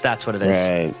 Yes, that's what it is.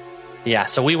 Right. Yeah,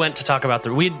 so we went to talk about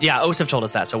Osif told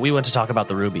us that, so we went to talk about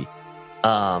the ruby.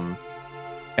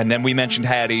 And then we mentioned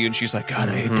Hattie, and she's like, God,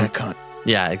 I hate that cunt.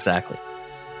 Yeah, exactly.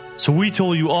 So we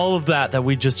told you all of that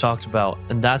we just talked about,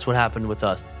 and that's what happened with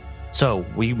us. So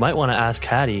we might want to ask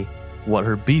Hattie what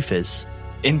her beef is.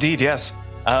 Indeed, yes.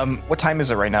 What time is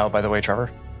it right now, by the way,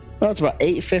 Trevor? Well, it's about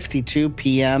 8:52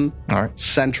 p.m. All right.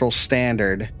 Central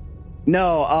Standard.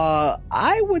 No,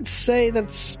 I would say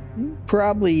that's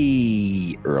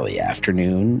probably early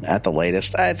afternoon at the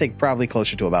latest. I think probably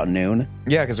closer to about noon.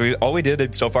 Yeah, because all we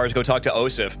did so far is go talk to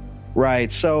Osif.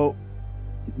 Right. So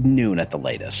noon at the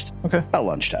latest. Okay. About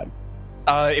lunchtime.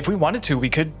 If we wanted to, we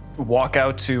could walk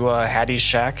out to Hattie's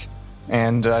shack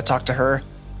and talk to her,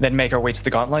 then make our way to the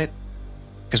Gauntlet.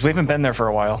 Because we haven't been there for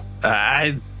a while.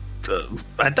 I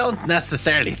don't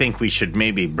necessarily think we should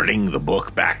maybe bring the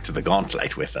book back to the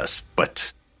Gauntlet with us,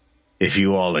 but if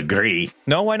you all agree,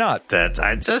 No, why not? that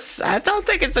I don't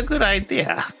think it's a good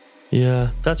idea. Yeah,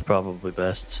 that's probably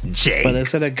best. Jake, But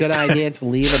is it a good idea to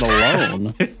leave it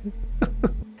alone?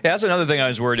 Yeah, that's another thing I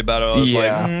was worried about. I was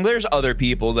Yeah. like, there's other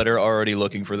people that are already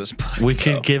looking for this book. We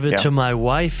could give it Yeah. to my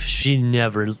wife. She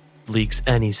never leaks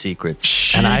any secrets.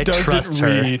 She and I doesn't trust her.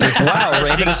 read. Wow,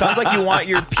 Rating, it sounds like you want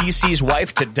your PC's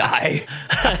wife to die.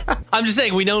 I'm just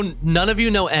saying, we know none of you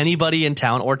know anybody in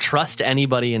town or trust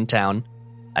anybody in town.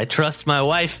 I trust my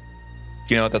wife.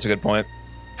 You know what? That's a good point.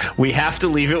 we have to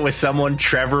leave it with someone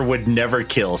Trevor would never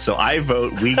kill, so I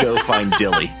vote we go find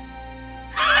Dilly.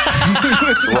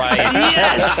 Right.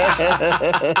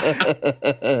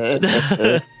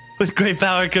 Yes! With great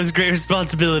power comes great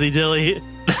responsibility, Dilly.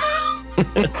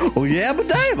 Well, yabba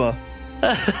dabba.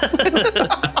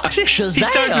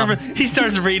 He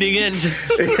starts reading it and just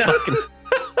fucking...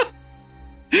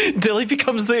 Dilly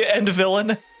becomes the end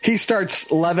villain. He starts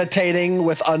levitating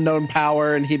with unknown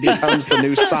power, and he becomes the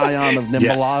new scion of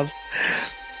Nimbalov.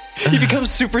 He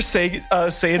becomes Super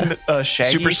Saiyan Shaggy.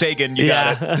 Super Sagan, you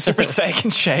got it. Super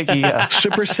Saiyan Shaggy. Yeah.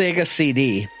 Super Sega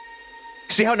CD.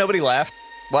 See how nobody laughed?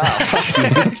 Wow.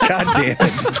 God damn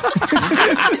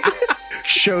it.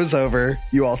 Show's over.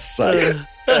 You all suck.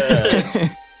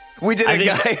 We did I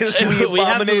it, think- guys. We we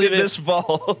have to leave abominated it. this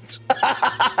vault.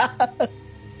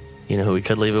 You know who we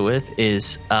could leave it with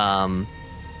is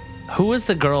who was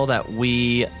the girl that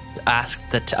we asked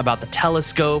about the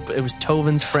telescope? It was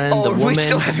Tovin's friend, the woman. we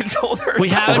still haven't told her. We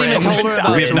haven't even told her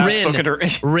about We have not Rin. spoken to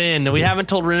her. Rin. We haven't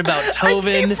told Rin about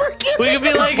Tovin. We could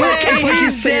be like, It's like hey, you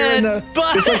he's see her in dead, the.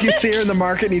 but It's like you see her in the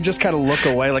market, and you just kind of look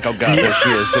away, like, "Oh God, there she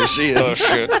is! There she is! Oh,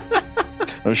 shit.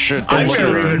 Oh shit! I've There she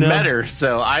never is." even No. met her,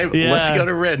 so let's Yeah. go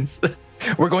to Rin's.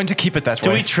 We're going to keep it that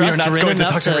do way. we trust are not Rin going to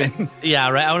enough talk to Rin. Yeah,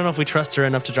 right. I don't know if we trust her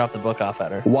enough to drop the book off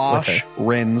at her. Wash, With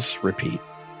rinse, repeat.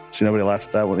 See, nobody laughed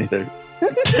at that one either.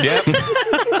 Yep. her.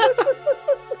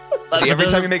 See, every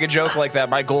Those time are- you make a joke like that,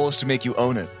 my goal is to make you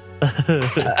own it.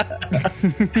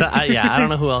 So, I don't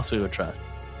know who else we would trust.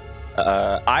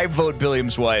 I vote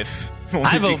Billiam's wife.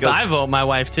 I Only because- vote my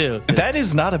wife too. That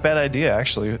is not a bad idea,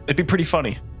 actually. It'd be pretty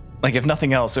funny. Like, if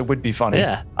nothing else, it would be funny.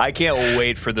 Yeah. I can't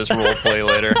wait for this role play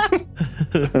later.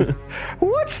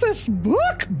 What's this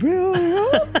book, Billy?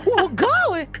 Well,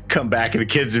 golly. Come back and the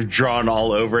kids have drawn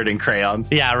all over it in crayons.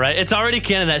 Yeah, right. It's already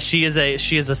canon that she is a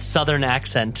southern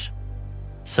accent.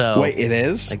 So Wait, it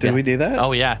is? Like Did that. we do that?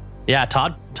 Oh yeah. Yeah,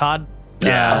 Todd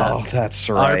Oh, that's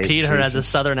right. RP'd her as a Jesus.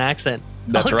 southern accent.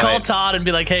 That's I'll call right. Todd and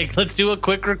be like, "Hey, let's do a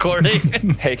quick recording."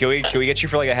 Hey, can we get you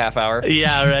for like a half hour?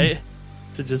 Yeah, right.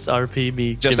 To just RP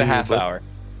me. Just a giving you half book. hour.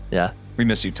 Yeah. We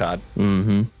missed you, Todd.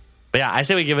 Mm-hmm. But yeah, I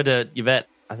say we give it to Yvette.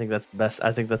 I think that's the best.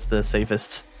 I think that's the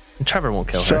safest. And Trevor won't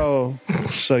kill her.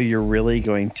 So you're really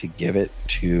going to give it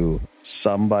to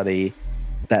somebody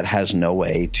that has no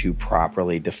way to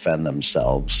properly defend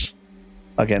themselves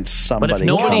against somebody. But if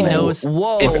nobody coming- knows,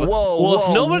 Whoa, if, whoa, well,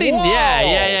 if nobody, whoa.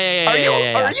 yeah.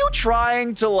 Are you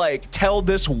trying to like tell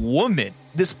this woman,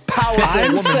 this powerful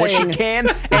I'm woman, what she saying can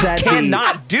and that the-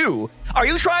 cannot do? Are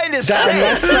you trying to That say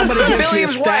unless somebody gives me a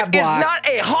William's stat wife is block- not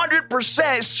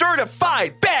 100%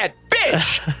 certified bad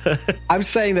bitch? I'm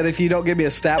saying that if you don't give me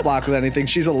a stat block with anything,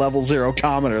 she's a level 0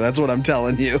 commoner. That's what I'm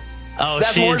telling you. Oh,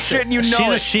 That's more shit and you know she's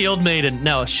a it. shield maiden.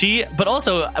 No, but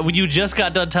also you just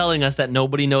got done telling us that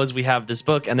nobody knows we have this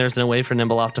book, and there's no way for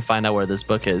Nimbeloff to find out where this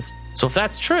book is. So if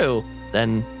that's true,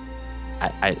 then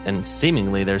and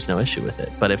seemingly there's no issue with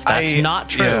it. But if that's not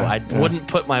true, I wouldn't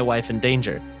put my wife in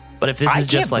danger. But if this is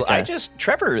just like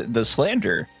Trevor, the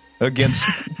slander against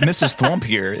Mrs. Thwomp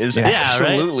here is Yeah, right?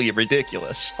 absolutely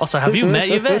ridiculous. Also, have you met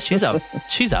Yvette?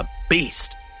 She's a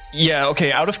beast. Yeah,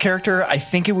 okay, out of character, I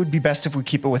think it would be best if we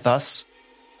keep it with us.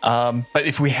 But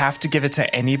if we have to give it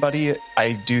to anybody,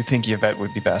 I do think Yvette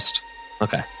would be best.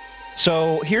 Okay.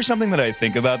 So here's something that I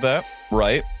think about that,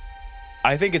 right?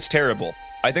 I think it's terrible.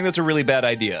 I think that's a really bad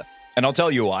idea. And I'll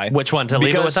tell you why. Which one? To leave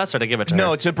it Because- with us or to give it to her?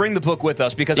 No, to bring the book with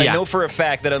us, because I Yeah. know for a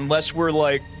fact that unless we're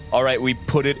like, all right, we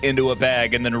put it into a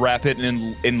bag and then wrap it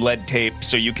in lead tape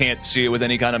so you can't see it with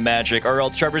any kind of magic, or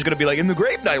else Trevor's going to be like, in the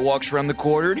Grave Knight walks around the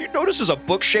corner and he notices a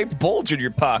book-shaped bulge in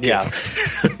your pocket. Yeah.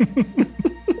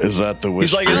 Is that the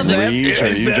He's like, is that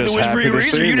the Whispery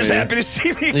Reeds? Are you just happy to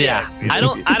see me? Yeah.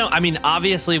 I mean,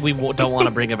 obviously we don't want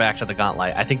to bring it back to the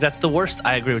Gauntlet. I think that's the worst.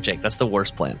 I agree with Jake. That's the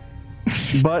worst plan.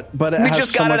 But it We has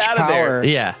just so got it much out of there. power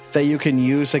Yeah. that you can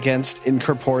use against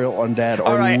incorporeal undead or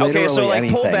All right, literally okay, so like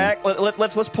anything. pull back.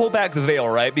 Let's pull back the veil,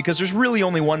 right? Because there's really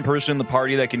only one person in the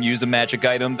party that can use a magic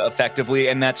item effectively,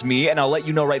 and that's me. And I'll let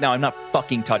you know right now, I'm not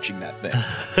fucking touching that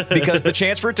thing because the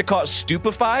chance for it to cause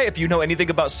stupefy, if you know anything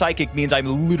about psychic, means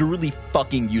I'm literally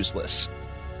fucking useless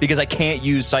because I can't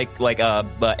use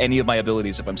any of my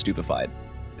abilities if I'm stupefied.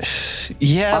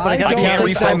 Yeah, but I don't can't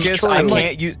think that's refocus. true. I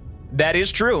can't use. That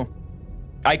is true.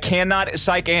 I cannot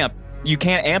psych amp. You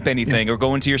can't amp anything or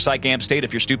go into your psych amp state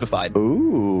if you're stupefied.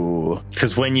 Ooh.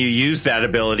 Because when you use that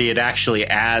ability, it actually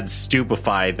adds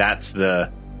stupefy. That's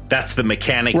the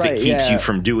mechanic Right, that keeps yeah. you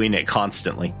from doing it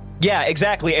constantly. Yeah,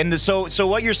 exactly. And so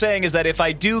what you're saying is that if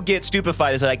I do get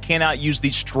stupefied, is that I cannot use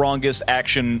the strongest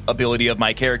action ability of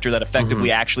my character that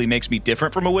effectively actually makes me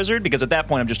different from a wizard, because at that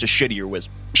point I'm just a shittier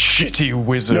wizard. Shitty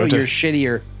wizard. No, you're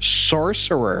shittier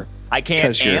sorcerer. I can't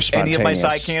 'Cause you're amp any of my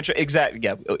spontaneous. side cantrip. Exactly.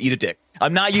 Yeah, eat a dick.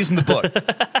 I'm not using the book.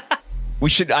 We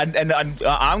should. I'm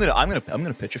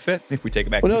gonna pitch a fit if we take it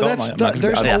back Well, to no, the that's gauntlet.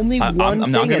 there's only one I'm not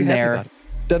thing gonna in be happy there. about it.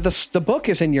 The book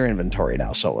is in your inventory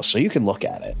now, Solus, so you can look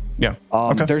at it. Yeah.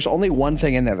 Okay. There's only one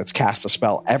thing in there that's cast a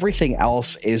spell. Everything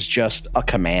else is just a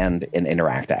command and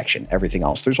interact action. Everything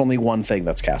else, there's only one thing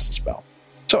that's cast a spell.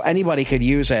 So anybody could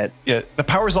use it. Yeah, the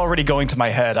power's already going to my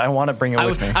head. I want to bring it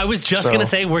with me. I was just So- gonna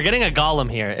say we're getting a golem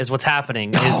here. Is what's happening?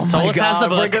 Is Oh my Solus has the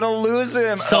God, we're book. gonna lose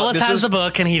him. Solus This has is- the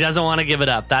book, and he doesn't want to give it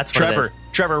up. That's what it is.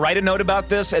 Trevor, write a note about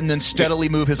this and then steadily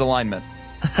move his alignment.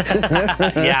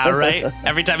 Yeah, right.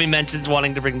 Every time he mentions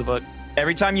wanting to bring the book.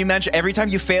 Every time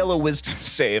you fail a wisdom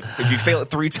save, if you fail it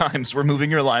 3 times, we're moving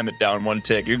your alignment down 1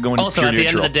 tick. You're going Also, pure at the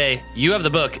neutral. end of the day, you have the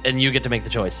book, and you get to make the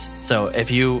choice. So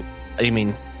if you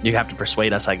have to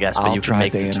persuade us, I guess, but I'll you can drive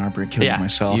make to the Ann Arbor and kill you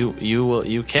myself. You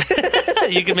can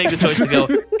you can make the choice to go,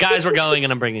 guys, we're going,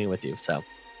 and I'm bringing it with you. So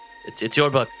it's your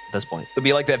book at this point. It'll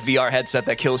be like that VR headset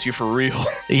that kills you for real.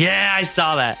 Yeah, I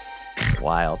saw that.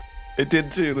 Wild. It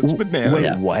did too. That's banana. Wait,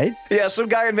 Yeah. what? Yeah, some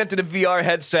guy invented a VR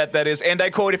headset that is, and I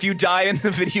quote, if you die in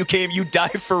the video game, you die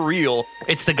for real.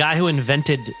 It's the guy who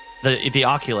invented the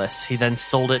Oculus. He then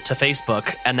sold it to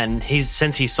Facebook, and then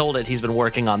since he sold it, he's been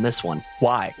working on this one.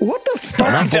 Why? What the fuck?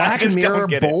 I Black just don't Mirror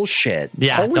get it. bullshit.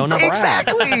 Yeah, Holy don't know. crap.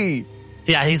 Exactly.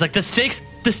 Yeah, he's like, the stakes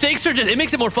are just, it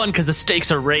makes it more fun because the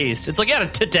stakes are raised. It's like, yeah,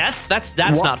 to death? That's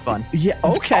What? not fun. Yeah,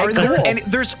 okay, Are there, cool. and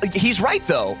he's right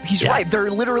though. He's Yeah. right.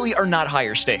 There literally are not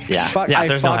higher stakes. Yeah. Fuck, Yeah, I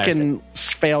there's no higher fucking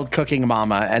failed cooking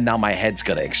mama, and now my head's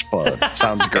gonna explode.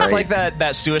 Sounds great. It's like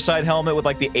that suicide helmet with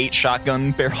like the 8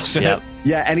 shotgun barrels in Yep. it.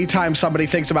 Yeah, anytime somebody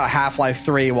thinks about Half-Life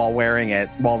 3 while wearing the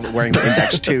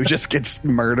Index 2 just gets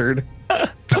murdered.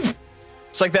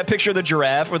 It's like that picture of the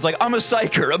giraffe where it's like, I'm a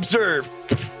psyker, observe.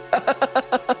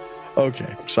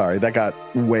 Okay, sorry, that got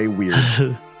way weird.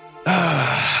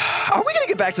 Are we going to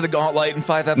get back to the Gauntlet in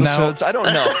 5 episodes? I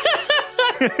don't know.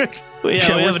 Yeah, we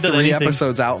we're haven't done 3 anything.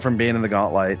 episodes out from being in the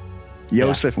Gauntlet.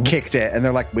 Yosef kicked it, and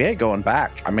they're like, we ain't going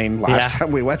back. I mean, last Yeah.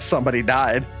 time we went, somebody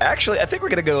died. Actually, I think we're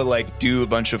going to go like do a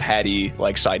bunch of Hattie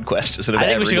like side quests instead of I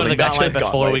think ever we should go to the going back Gauntlet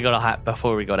before Gauntlet.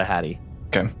 we go to Hattie.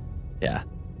 Okay. Yeah.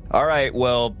 All right,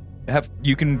 well,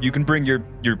 you can bring your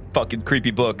fucking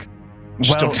creepy book.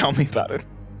 Just Well- don't tell me about it.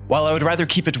 While I would rather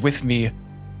keep it with me,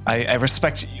 I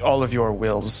respect all of your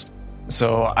wills.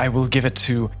 So I will give it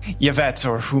to Yvette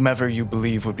or whomever you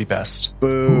believe would be best.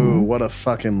 Boo, what a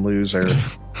fucking loser.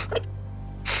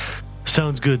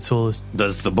 Sounds good, Solus.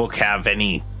 Does the book have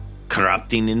any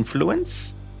corrupting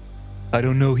influence? I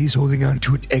don't know. He's holding on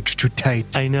to it extra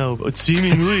tight. I know, but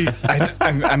seemingly.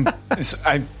 I'm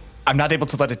not able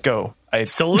to let it go.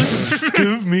 Solus,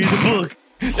 give me the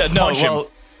book. No, Punch him. well,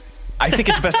 I think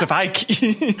it's best if I.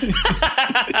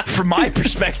 From my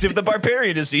perspective, the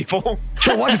barbarian is evil.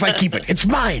 So what if I keep it? It's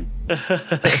mine.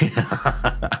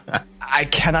 I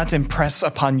cannot impress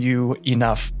upon you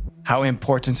enough how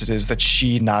important it is that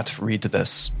she not read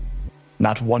this.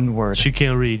 Not one word. She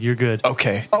can't read. You're good.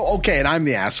 Okay. Oh, okay, and I'm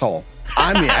the asshole.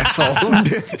 I'm the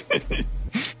asshole.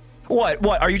 What?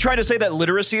 Are you trying to say that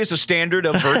literacy is a standard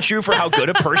of virtue for how good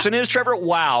a person is, Trevor?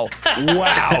 Wow.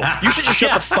 You should just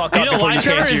shut the fuck up. You know before why, you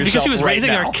Trevor? answer Is because she was yourself right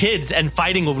raising now. our kids and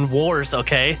fighting in wars,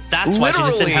 okay? That's why she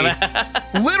just didn't have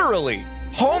a... Literally.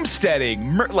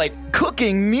 Homesteading, like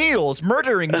cooking meals,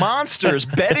 murdering monsters,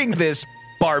 bedding this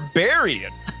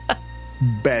barbarian.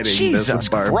 Betting Jesus this is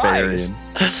barbarian.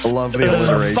 I love the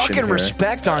Some alliteration fucking here.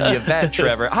 respect on Yvette,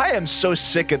 Trevor. I am so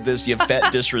sick of this Yvette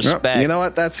Nope, disrespect. you know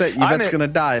what? That's it. Yvette's in- gonna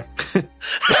die.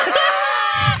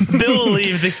 Bill will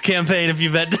leave this campaign if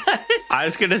you bet. I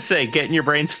was going to say, getting your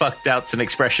brains fucked out's an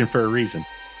expression for a reason.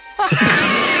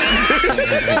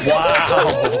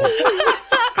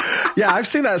 Yeah, Yeah, I've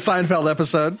seen that Seinfeld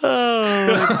episode.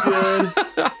 Oh,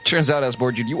 good. Turns out,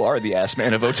 Asmordran, you are the ass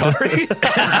man of Otari.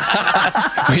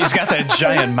 He's got that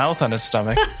giant mouth on his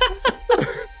stomach.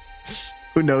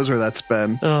 Who knows where that's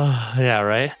been? Oh, yeah,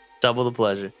 right? Double the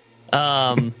pleasure.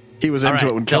 He was All into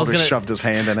right, it when Bill's Keldrick gonna- shoved his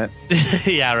hand in it.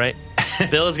 Yeah, right.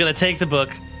 Bill is going to take the book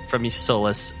from you,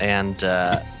 Solus, and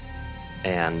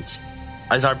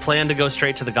is our plan to go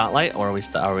straight to the Gauntlet, or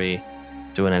are we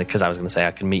doing it? Because I was going to say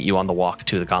I can meet you on the walk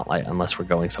to the Gauntlet, unless we're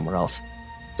going somewhere else.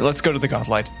 Let's go to the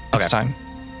Gauntlet. It's Okay. time.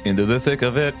 Into the thick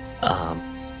of it.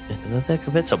 Into the thick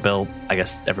of it. So Bill, I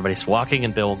guess everybody's walking,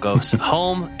 and Bill will go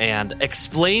home and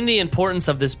explain the importance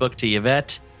of this book to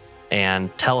Yvette, and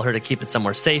tell her to keep it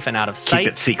somewhere safe and out of sight. Keep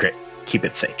it secret. Keep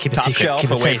it safe. Keep it Top secret. shelf,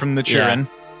 Keep it away safe. from the children.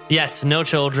 Yeah. Yes, no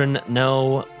children,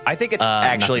 no. I think it's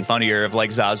actually nothing. funnier if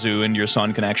like Zazu and your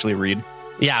son can actually read.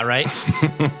 Yeah, right.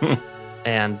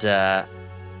 and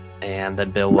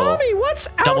then Bill will Mommy, what's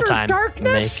double outer time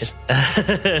darkness? make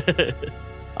it.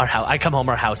 Our house. I come home.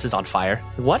 Our house is on fire.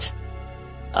 What?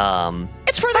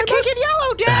 It's for the cake and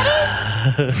yellow, Daddy.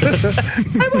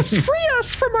 I must free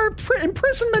us from our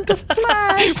imprisonment of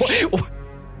Flag.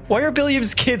 Why are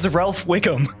Billiam's kids Ralph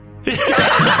Wiggum?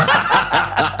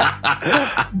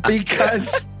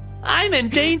 because I'm in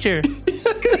danger.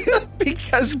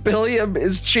 because Billiam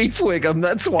is Chief Wiggum.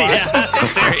 That's why. Yeah,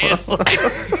 seriously.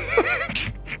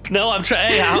 No, I'm trying.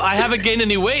 Hey, I haven't gained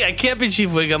any weight. I can't be Chief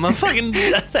Wiggum. I'm fucking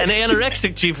an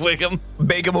anorexic Chief Wiggum.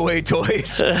 Bake 'em away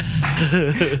toys.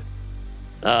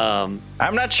 I'm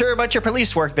not sure about your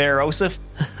police work there, Osif.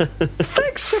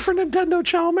 Thanks, Super Nintendo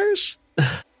Chalmers. All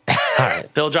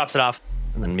right. Bill drops it off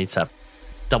and then meets up.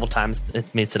 Double times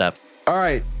it meets it up. All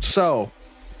right, so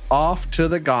off to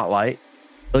the Gauntlet.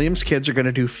 William's kids are going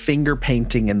to do finger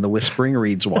painting in the Whispering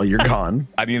Reeds while you're gone.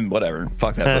 I mean, whatever.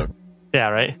 Fuck that book. Yeah,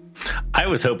 right. I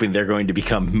was hoping they're going to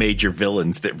become major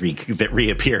villains that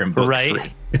reappear in book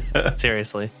Right. 3.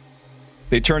 Seriously.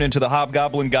 They turn into the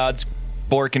hobgoblin gods,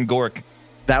 Bork and Gork.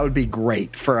 That would be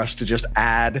great for us to just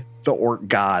add the orc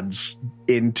gods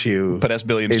into But as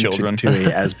Billiam's children.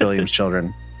 as Billiam's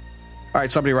children. All right,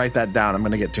 somebody write that down. I'm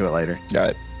going to get to it later. All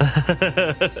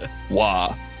right.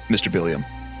 Wah, Mr. Billiam.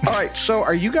 All right, so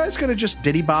are you guys going to just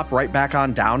diddy bop right back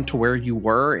on down to where you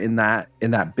were in that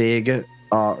big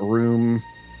room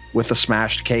with the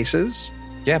smashed cases?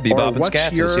 Yeah, Bebop and what's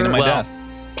Scat to your- the scene of my well- death.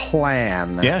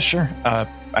 Plan. Yeah, sure.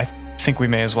 I think we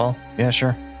may as well. Yeah,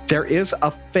 sure. There is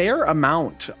a fair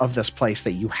amount of this place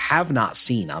that you have not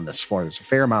seen on this floor. There's a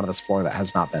fair amount of this floor that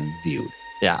has not been viewed.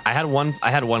 Yeah, I had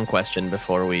one question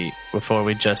before we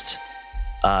just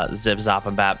zip zop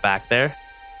and bat back there.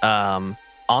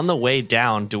 On the way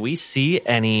down, do we see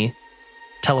any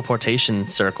teleportation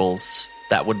circles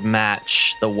that would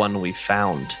match the one we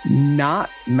found? Not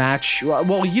match.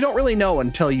 Well, you don't really know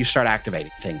until you start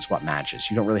activating things what matches.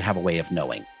 You don't really have a way of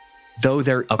knowing. Though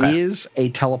there is a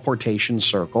teleportation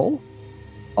circle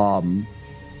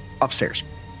upstairs.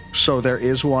 So there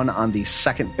is one on the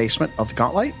second basement of the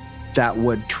Gauntlet that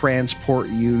would transport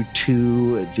you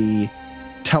to the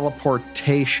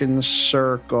teleportation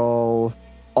circle.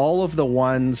 All of the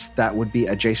ones that would be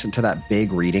adjacent to that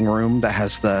big reading room that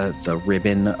has the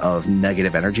ribbon of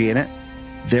negative energy in it.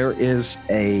 There is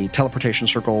a teleportation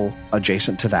circle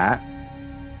adjacent to that.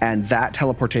 And that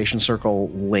teleportation circle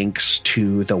links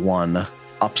to the one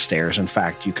upstairs. In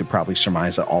fact, you could probably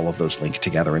surmise that all of those link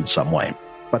together in some way.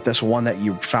 But this one that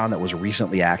you found that was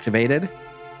recently activated,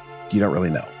 you don't really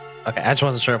know. Okay, I just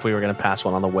wasn't sure if we were going to pass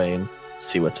one on the way and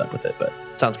see what's up with it, but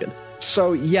sounds good.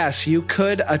 So yes, you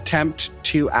could attempt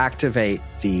to activate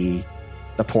the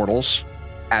portals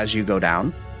as you go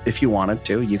down. If you wanted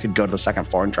to, you could go to the second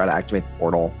floor and try to activate the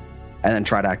portal, and then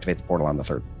try to activate the portal on the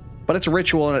third. But it's a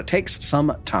ritual and it takes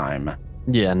some time.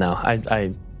 Yeah, no,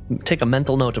 I take a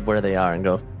mental note of where they are and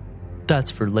go,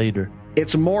 that's for later.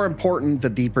 It's more important the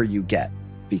deeper you get,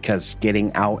 because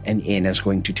getting out and in is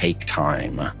going to take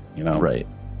time, you know? Right.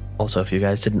 Also, if you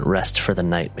guys didn't rest for the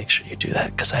night, make sure you do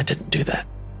that, because I didn't do that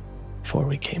before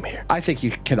we came here. I think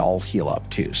you can all heal up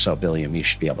too. So, Billiam, you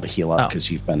should be able to heal up because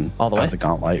you've been all the out way? of the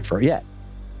Gauntlet for,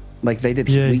 like they did.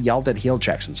 Yay. Y'all did heal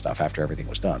checks and stuff after everything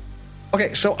was done.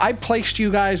 Okay, so I placed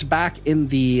you guys back in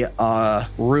the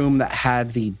room that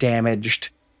had the damaged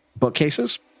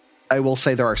bookcases. I will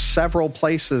say there are several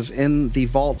places in the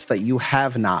vaults that you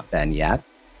have not been yet.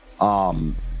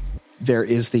 There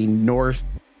is the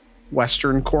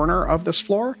northwestern corner of this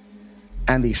floor,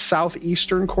 and the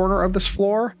southeastern corner of this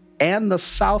floor, and the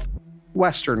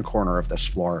southwestern corner of this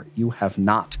floor you have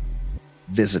not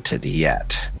visited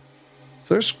yet.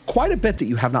 So there's quite a bit that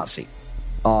you have not seen.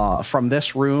 From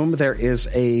this room, there is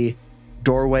a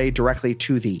doorway directly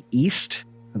to the east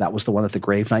That was the one that the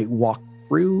Grave Knight walked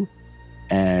through,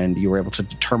 and you were able to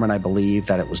determine, I believe,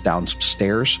 that it was down some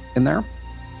stairs in there.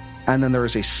 And then there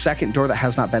is a second door that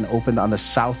has not been opened on the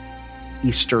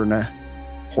southeastern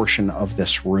portion of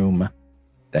this room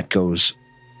that goes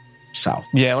south.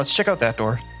 Yeah, let's check out that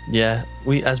door. Yeah,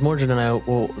 Mordred and I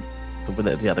will,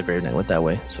 the other Grave Knight went that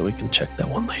way, so we can check that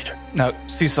one later. Now,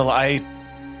 Cecil, I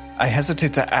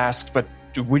hesitate to ask, but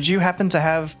would you happen to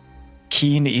have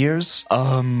keen ears?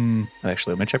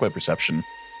 Actually, let me check my perception.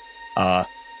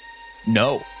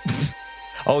 No.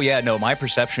 Oh yeah, no, my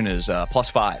perception is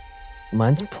 +5.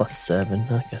 Mine's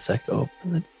 +7. I guess I could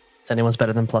open it. Is anyone's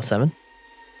better than +7?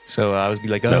 So I would be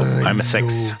like, No, I'm a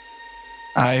 6.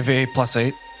 I have a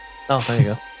 +8. Oh, there you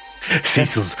go.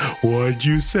 Cecil's, what'd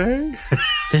you say?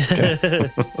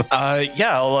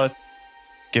 Yeah, I'll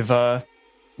give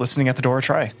listening at the door a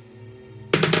try.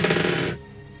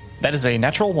 That is a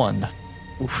natural 1.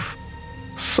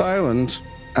 Silent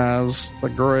as the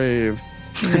grave.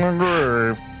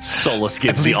 Solus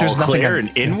gives believe the there's all nothing clear, on-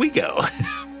 and in we go.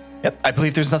 Yep, I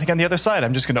believe there's nothing on the other side.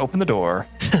 I'm just going to open the door.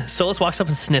 Solus walks up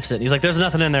and sniffs it. He's like, there's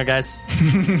nothing in there, guys.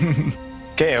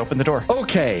 Okay, I open the door.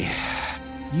 Okay,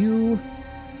 you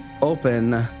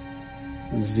open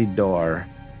the door.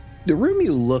 The room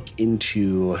you look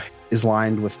into is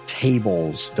lined with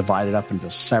tables divided up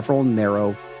into several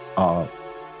narrow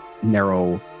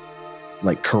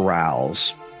like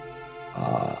corrals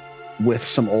with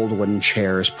some old wooden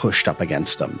chairs pushed up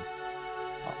against them.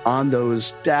 On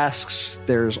those desks,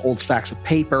 there's old stacks of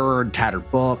paper and tattered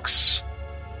books,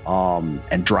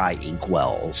 and dry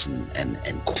inkwells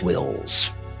and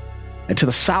quills. And to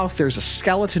the south, there's a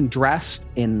skeleton dressed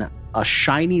in a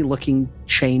shiny-looking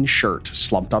chain shirt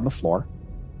slumped on the floor,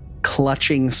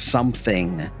 clutching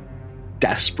something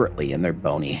desperately in their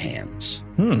bony hands.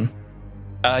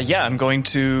 Yeah, I'm going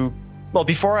to... Well,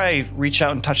 before I reach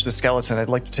out and touch the skeleton, I'd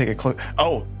like to take a close...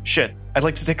 Oh, shit. I'd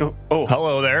like to take a... Oh,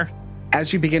 hello there.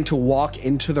 As you begin to walk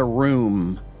into the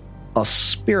room, a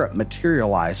spirit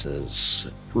materializes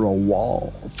through a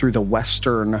wall, through the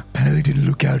western... Paladin,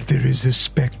 look out, there is a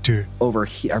specter. Over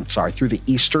here, I'm sorry, through the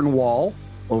eastern wall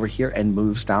over here, and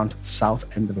moves down to the south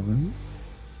end of the room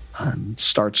and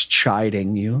starts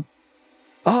chiding you.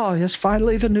 Oh, yes,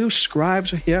 finally the new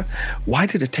scribes are here. Why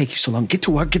did it take you so long? Get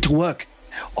to work, get to work.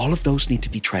 All of those need to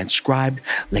be transcribed.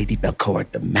 Lady Belcora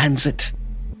demands it.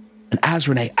 And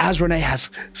Azrene has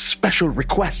special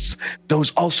requests.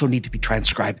 Those also need to be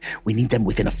transcribed. We need them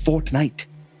within a fortnight.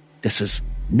 This is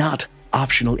not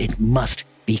optional. It must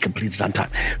be completed on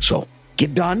time. So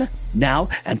get done now,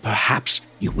 and perhaps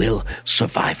you will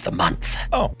survive the month.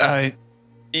 Oh,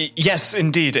 yes,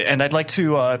 indeed. And I'd like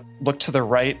to look to the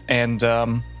right, and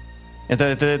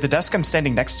the desk I'm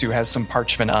standing next to has some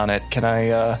parchment on it. Can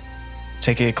I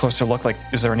take a closer look? Like,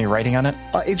 is there any writing on it?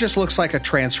 It just looks like a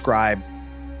transcribed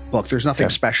book. There's nothing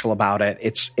special about it.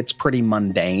 It's pretty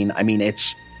mundane. I mean,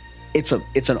 it's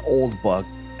an old book,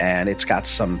 and it's got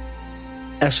some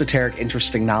esoteric,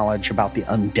 interesting knowledge about the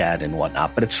undead and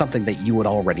whatnot, but it's something that you would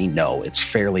already know. It's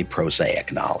fairly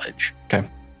prosaic knowledge. Okay.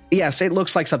 Yes, it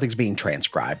looks like something's being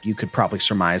transcribed. You could probably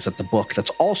surmise that the book that's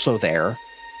also there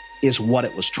is what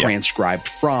it was transcribed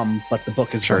from, but the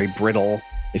book is very brittle.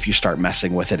 If you start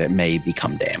messing with it, it may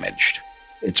become damaged.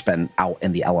 It's been out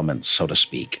in the elements, so to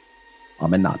speak,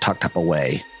 and not tucked up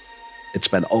away. It's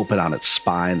been open on its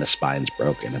spine. The spine's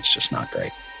broken. It's just not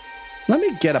great. Let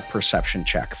me get a perception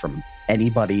check from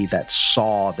anybody that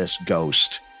saw this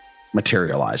ghost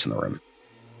materialize in the room.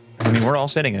 I mean, we're all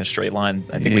sitting in a straight line.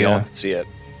 I think we all can see it.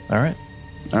 All right.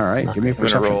 All right, give me a We're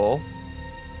gonna perception. roll.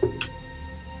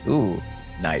 Ooh,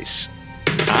 nice.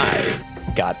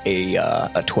 I got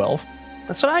a 12.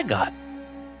 That's what I got.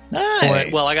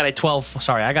 Nice. Well, I got a 12.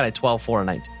 Sorry, I got a 12 for a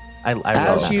 19. I rolled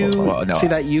As that. you Well, no, see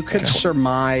that, you could okay.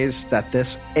 surmise that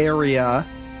this area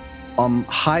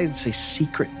hides a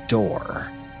secret door.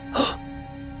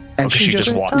 And Okay, she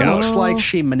just walked looks out. like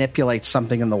she manipulates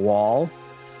something in the wall,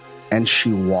 and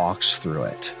she walks through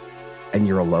it. And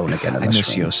you're alone again in I this miss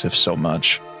room. Yosef so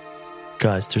much.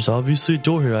 Guys, there's obviously a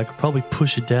door here. I could probably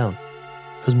push it down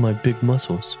because of my big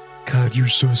muscles. God, you're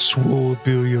so swole,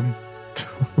 Billiam.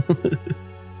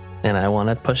 And I want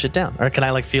to push it down. Or can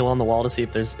I feel on the wall to see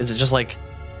if there's... Is it just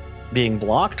being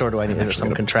blocked, or do I need... Is there actually some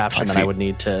gonna contraption put my that I feet- would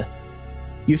need to...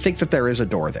 You think that there is a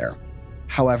door there.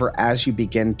 However, as you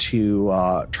begin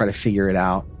to try to figure it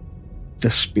out,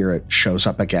 the spirit shows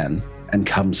up again and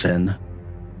comes in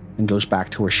and goes back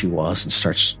to where she was and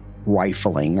starts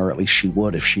rifling, or at least she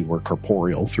would if she were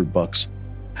corporeal, through books.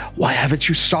 Why haven't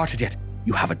you started yet?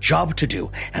 You have a job to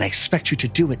do, and I expect you to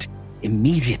do it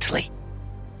immediately.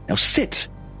 Now sit,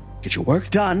 get your work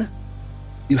done,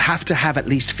 You have to have at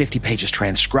least 50 pages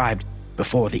transcribed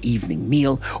before the evening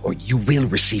meal, or you will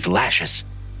receive lashes.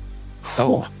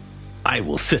 Oh, I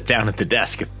will sit down at the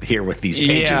desk here with these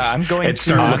pages. Yeah, I'm going and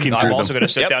start looking through I'm them. also going to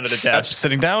sit down at the desk.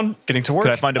 Sitting down, getting to work.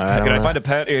 Can I find a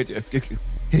pen?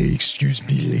 Hey, excuse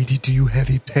me, lady, do you have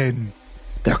a pen?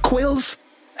 There are quills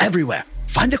everywhere.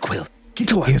 Find a quill. Get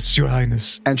to work. Yes, Your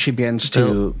Highness. And she begins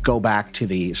to go back to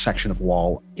the section of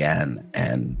wall again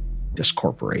and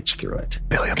discorporates through it.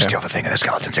 Billiam, steal the thing in the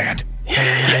skeleton's hand.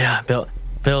 Yeah.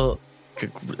 Bill,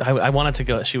 I wanted to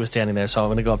go. She was standing there, so I'm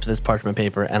going to go up to this parchment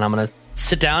paper and I'm going to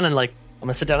sit down and I'm going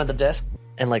to sit down at the desk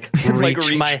and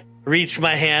reach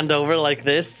my hand over like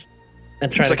this and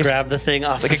try to grab the thing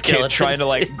off the skeleton. It's like a kid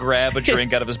trying to grab a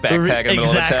drink out of his backpack in the middle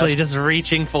of a test. Exactly, just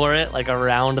reaching for it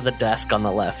around the desk on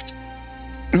the left.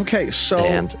 Okay,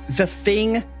 so the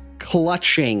thing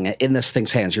clutching in this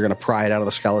thing's hands, you're going to pry it out of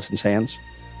the skeleton's hands?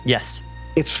 Yes.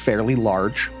 It's fairly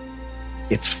large.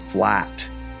 It's flat.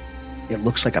 It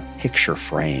looks like a picture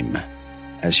frame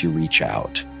as you reach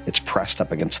out. It's pressed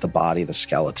up against the body of the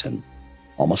skeleton,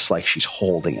 almost like she's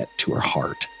holding it to her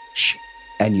heart.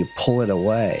 And you pull it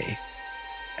away,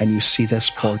 and you see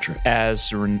this portrait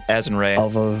Azenray.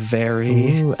 of a very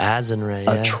Azenray,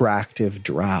 yeah. attractive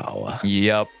drow.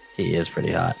 Yep. He is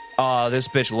pretty hot. Oh, this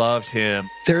bitch loved him.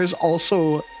 There is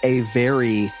also a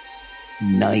very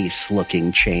nice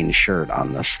looking chain shirt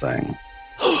on this thing.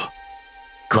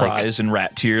 Cries and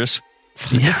rat tears.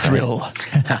 Yeah, Thrill.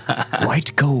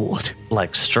 White gold.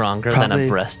 like stronger than a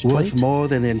breastplate. worth more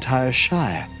than the entire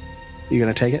Shire. You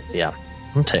gonna take it? Yeah,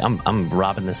 I'm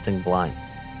robbing this thing blind.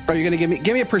 Are you gonna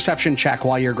give me a perception check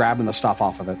while you're grabbing the stuff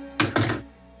off of it?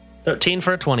 13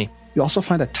 for a 20. You also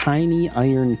find a tiny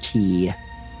iron key,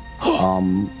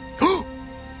 kind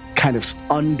of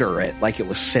under it, like it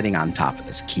was sitting on top of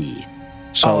this key.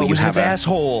 So it you was have his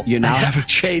asshole. You now have a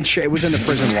chain shirt. It was in the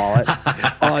prison wallet.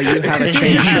 You have a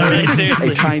chain shirt, seriously.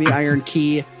 a tiny iron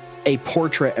key, a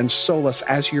portrait, and Solus,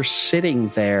 as you're sitting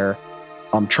there,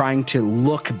 trying to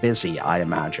look busy, I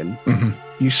imagine,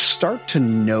 you start to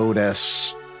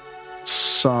notice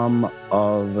some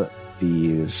of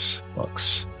these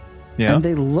books. Yeah. And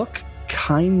they look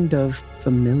kind of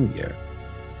familiar.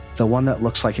 The one that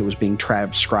looks like it was being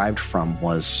transcribed from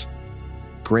was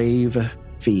Grave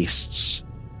Feasts.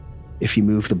 If you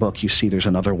move the book, you see there's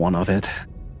another one of it.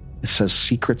 It says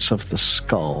Secrets of the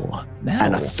Skull.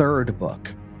 And a third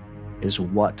book is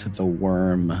What the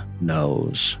Worm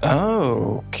Knows.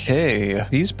 Okay.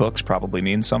 These books probably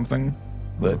mean something,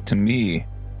 but to me,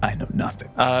 I know nothing.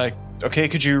 Okay,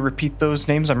 could you repeat those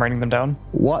names? I'm writing them down.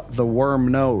 What the Worm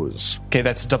Knows. Okay,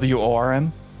 that's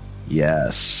WORM.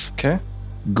 Yes. Okay.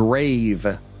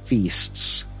 Grave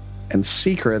Feasts and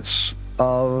Secrets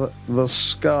of the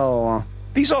Skull.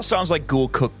 These all sounds like ghoul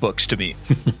cookbooks to me.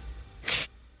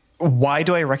 Why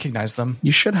do I recognize them?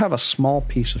 You should have a small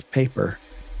piece of paper.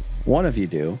 One of you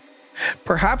do.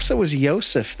 Perhaps it was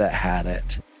Yosef that had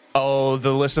it. Oh,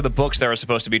 the list of the books that are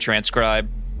supposed to be transcribed.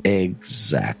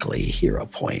 Exactly. Hero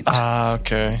point.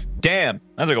 Okay. Damn,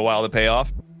 that took a while to pay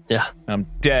off. Yeah. I'm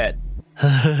dead.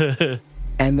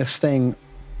 And this thing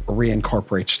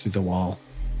reincorporates through the wall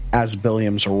as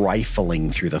Billiam's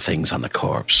rifling through the things on the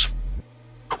corpse.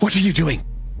 What are you doing?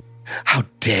 How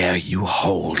dare you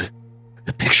hold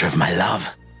the picture of my love?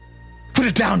 Put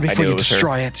it down before you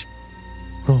destroy it.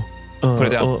 Put it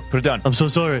down. Put it down. I'm so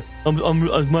sorry.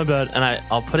 I'm my bad. And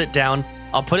I'll put it down.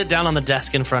 I'll put it down on the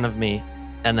desk in front of me,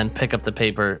 and then pick up the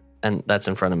paper and that's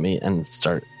in front of me and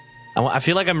start. I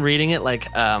feel like I'm reading it like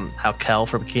how Kel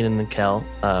from Kenan and Kel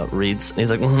reads.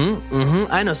 He's like,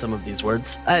 I know some of these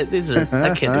words. I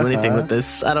can't do anything with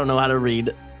this. I don't know how to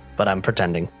read, but I'm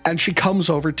pretending. And she comes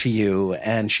over to you,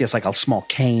 and she has like a small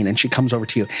cane, and she comes over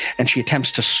to you, and she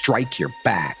attempts to strike your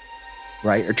back,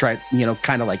 right? Or try,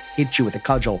 kind of like hit you with a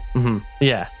cudgel. Mm-hmm.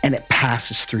 Yeah. And it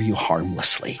passes through you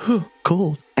harmlessly.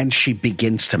 Cold. And she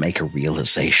begins to make a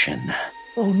realization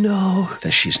Oh no.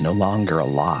 that she's no longer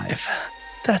alive,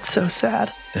 That's so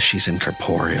sad. that she's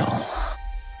incorporeal,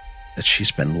 that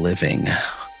she's been living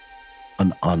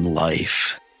an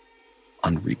unlife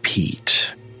on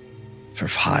repeat for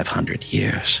 500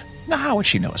 years. Now, how would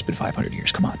she know it's been 500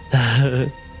 years? Come on.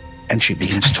 And she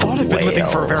begins to I've been living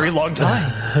for a very long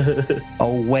time. a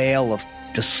wail of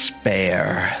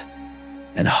despair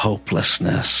and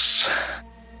hopelessness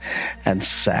and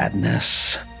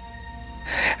sadness.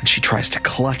 And she tries to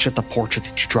clutch at the portrait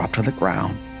that you dropped on the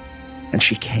ground. And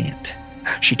she can't.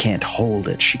 She can't hold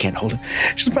it. She can't hold it.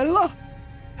 She says, my love,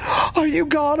 are you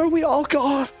gone? Are we all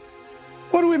gone?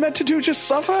 What are we meant to do? Just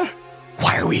suffer?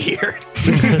 Why are we here?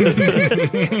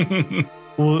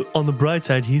 Well, on the bright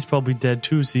side, he's probably dead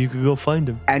too, so you could go find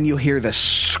him. And you hear this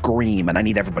scream, and I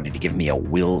need everybody to give me a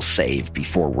will save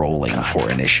before rolling for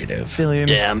initiative. Billiam.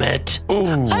 Damn it.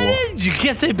 You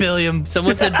can't say Billiam.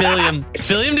 Someone said Billiam.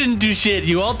 Billiam didn't do shit.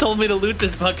 You all told me to loot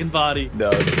this fucking body.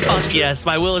 No. Fuck yes.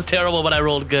 My will is terrible, but I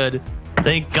rolled good.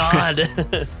 Thank God.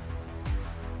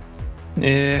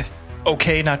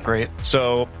 Okay, not great.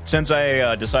 So, since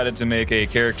I decided to make a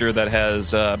character that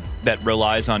has that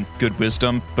relies on good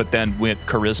wisdom, but then went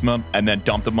charisma, and then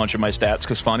dumped a bunch of my stats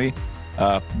because funny,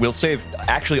 will save.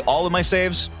 Actually, all of my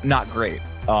saves not great.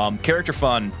 Character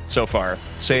fun so far.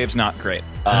 Saves not great.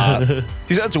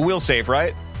 That's a will save,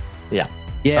 right? Yeah.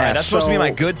 Yeah, All right, that's supposed to be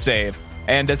my good save,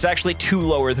 and it's actually 2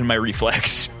 lower than my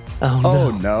reflex.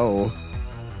 Oh no.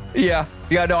 Yeah,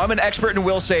 no, I'm an expert in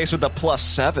will saves with a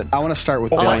 +7. I want to start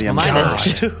with Oh, that's Billiam.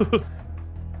 -2.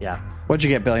 Yeah. What'd you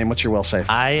get, Billiam? What's your will save?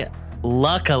 I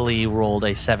luckily rolled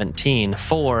a 17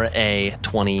 for a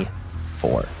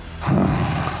 24.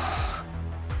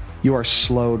 You are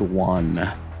slowed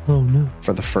 1 Oh no.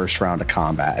 for the first round of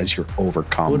combat as you're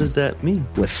overcome What does that mean?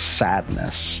 with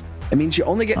sadness. It means you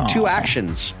only get 2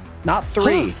 actions, not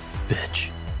 3. Bitch.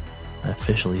 I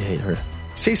officially hate her.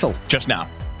 Cecil, Just now.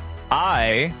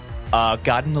 I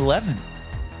got an 11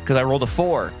 because I rolled a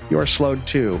 4. you are slowed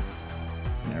 2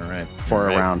 All right. for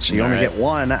a round, so you All only right. get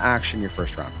 1 action your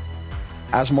first round.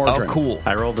 As Oh, Mordrin, cool.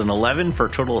 I rolled an 11 for a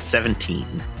total of 17.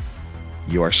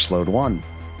 you are slowed 1.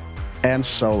 And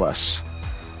Solus,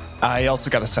 I also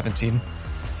got a 17.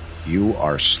 you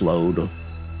are slowed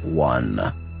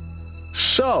 1.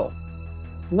 So,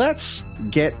 let's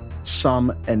get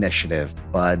some initiative,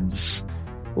 buds.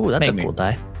 Ooh, that's Maybe. a cool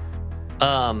die.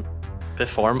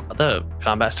 Before the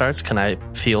combat starts, can I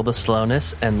feel the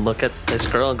slowness and look at this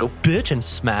girl and go, bitch, and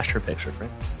smash her picture frame?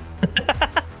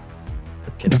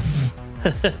 Kidding.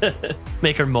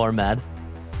 Make her more mad.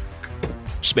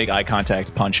 Just make eye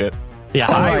contact, punch it. Yeah.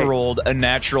 I right. rolled a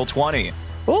natural 20.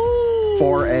 Ooh.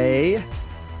 For a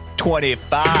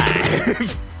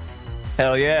 25.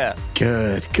 Hell yeah.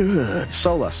 good.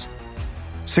 Solus,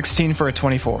 16 for a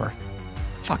 24.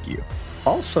 Fuck you.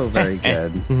 also very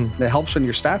good. It helps when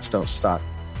your stats don't stop.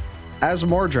 As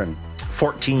Mordrin,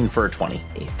 14 for a 20.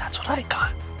 Hey, that's what I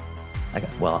got. I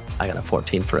got a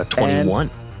 14 for a 21.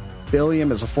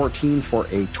 Billiam is a 14 for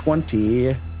a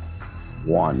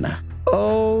 21.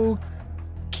 Okie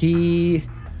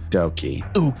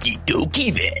dokie. Okie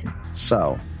dokie then.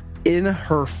 So, in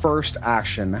her first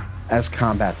action, as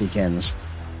combat begins,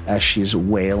 as she's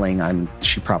wailing,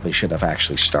 she probably should have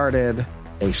actually started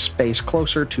a space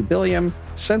closer to Billiam,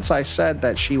 since I said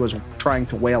that she was trying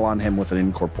to wail on him with an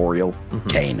incorporeal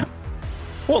cane.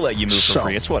 We'll let you move So- for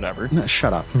free. It's whatever. No,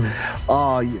 shut up.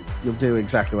 You'll do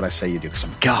exactly what I say you do, because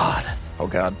I'm God. Oh,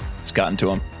 God. It's gotten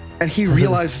to him. And she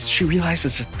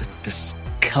realizes that this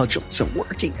cudgel isn't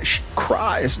working as she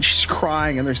cries, and she's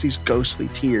crying, and there's these ghostly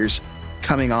tears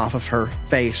coming off of her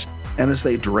face. And as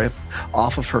they drip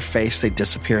off of her face, they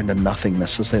disappear into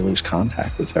nothingness as they lose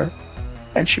contact with her.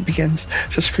 And she begins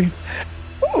to scream,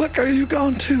 "Look, are you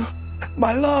gone to?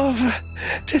 My love,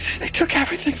 they took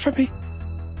everything from me.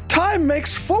 Time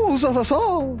makes fools of us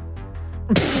all."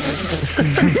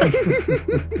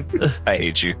 I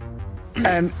hate you.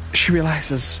 And she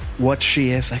realizes what she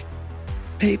is. Like,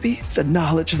 maybe the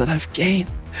knowledge that I've gained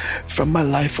from my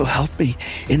life will help me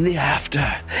in the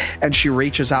after. And she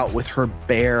reaches out with her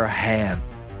bare hand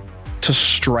to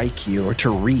strike you or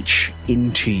to reach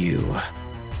into you,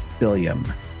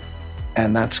 Billiam.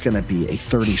 And that's going to be a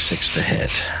 36 to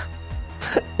hit.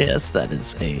 Yes, that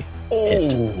is a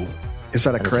Is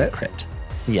that a that is crit? crit.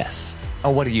 Yes. Oh,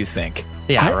 what do you think?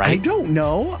 Yeah, I right? don't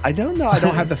know. I don't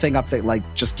have the thing up that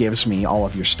just gives me all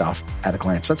of your stuff at a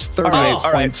glance. That's 38 all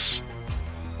right. points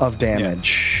of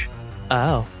damage.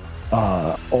 Oh.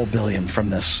 Old Billiam from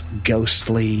this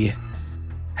ghostly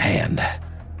hand.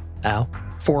 Ow.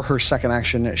 For her second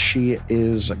action, she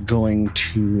is going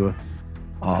to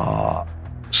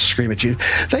scream at you.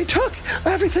 They took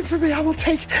everything from me. I will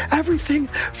take everything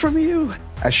from you.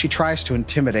 As she tries to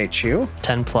intimidate you.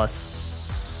 10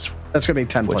 plus. That's going to be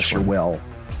 10 Which plus your one? will.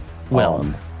 Will.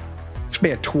 It's going to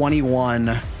be a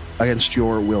 21 against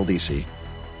your will DC.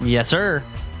 Yes, sir.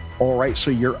 All right,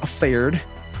 so you're affared.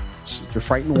 So you're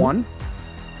frightened one.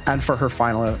 And for her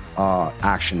final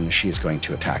action, she is going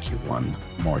to attack you one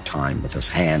more time with his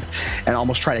hand and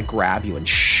almost try to grab you and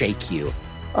shake you.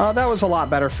 That was a lot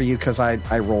better for you because I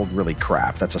rolled really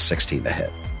crap. That's a 16 to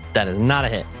hit. That is not a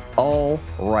hit. All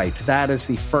right, that is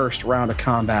the first round of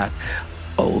combat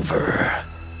over.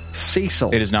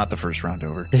 Cecil. It is not the first round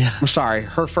over. Yeah. I'm sorry,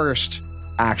 her first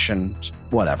action,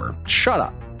 whatever. Shut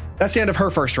up. That's the end of her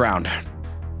first round.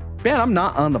 Man, I'm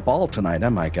not on the ball tonight,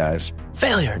 am I, guys?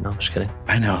 Failure. No, I'm just kidding.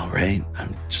 I know, right?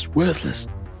 I'm just worthless.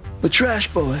 The trash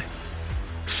boy.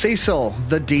 Cecil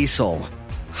the Diesel.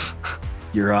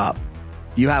 You're up.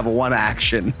 You have one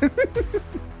action.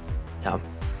 Yeah.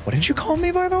 What did you call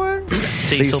me, by the way?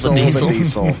 Cecil the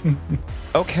Diesel.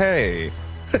 Okay.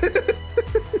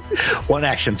 One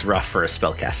action's rough for a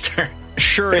spellcaster.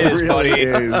 Sure is, buddy.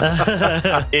 Is.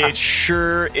 It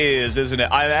sure is, isn't it?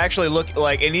 I actually look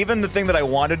like, and even the thing that I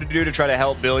wanted to do to try to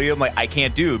help Billiam, like I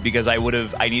can't do because I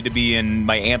need to be in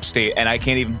my amp state, and I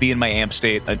can't even be in my amp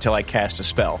state until I cast a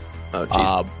spell. Oh,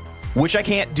 jeez. Which I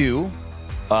can't do.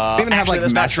 You even have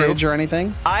like message or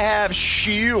anything? I have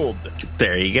shield.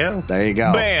 There you go. There you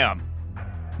go. Bam.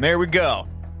 There we go.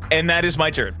 And that is my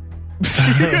turn.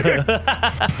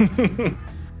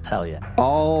 Hell yeah.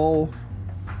 All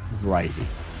righty.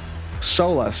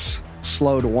 Solus,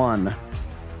 slowed 1.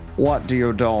 What do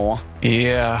you do?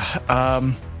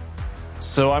 Yeah.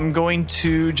 So I'm going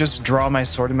to just draw my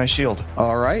sword and my shield.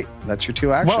 All right. That's your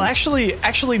 2 actions. Well,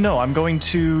 actually, no. I'm going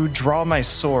to draw my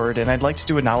sword, and I'd like to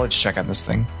do a knowledge check on this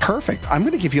thing. Perfect. I'm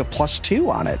going to give you a +2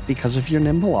 on it because of your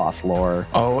Nimbleoth lore.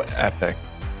 Oh, epic.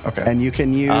 Okay. And you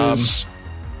can use...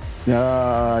 you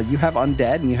have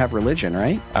undead and you have religion,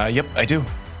 right? Yep, I do.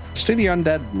 Let's do the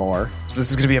undead lore. So this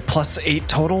is going to be a +8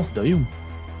 total. Do you?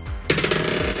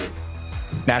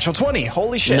 Natural 20.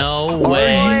 Holy shit. No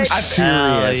way. Are you Hell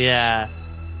serious? yeah.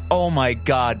 Oh my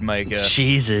God, Micah.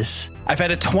 Jesus. I've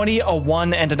had a 20, a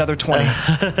 1, and another 20.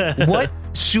 What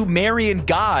Sumerian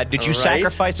god did you Right?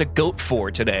 sacrifice a goat for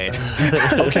today?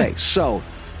 Okay, so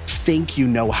think you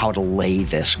know how to lay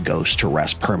this ghost to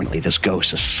rest permanently. This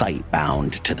ghost is sight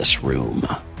bound to this room.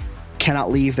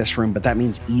 Cannot leave this room, but that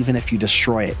means even if you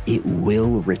destroy it, it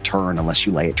will return unless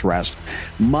you lay it to rest.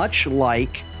 Much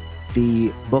like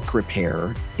the book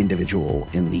repair individual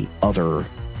in the other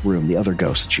room, the other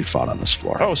ghost that you fought on this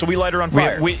floor. Oh, so we light her on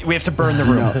fire. We have to burn the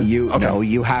room.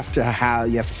 You have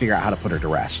to figure out how to put her to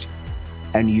rest.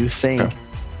 And you think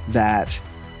that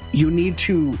you need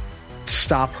to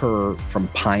stop her from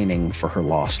pining for her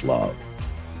lost love.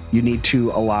 You need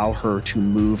to allow her to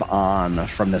move on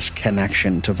from this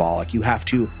connection to Volok. You have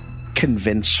to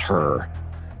convince her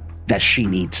that she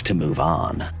needs to move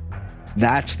on.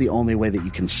 That's the only way that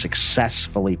you can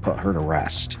successfully put her to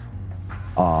rest.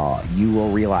 You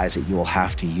will realize that you will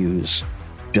have to use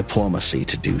diplomacy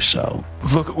to do so.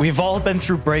 Look, we've all been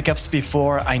through breakups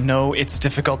before. I know it's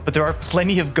difficult, but there are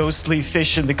plenty of ghostly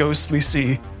fish in the ghostly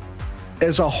sea.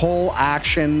 There's a whole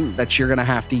action that you're going to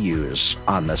have to use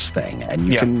on this thing.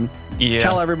 And you can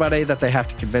tell everybody that they have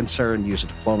to convince her and use a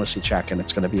diplomacy check, and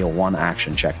it's going to be a 1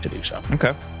 action check to do so.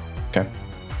 Okay.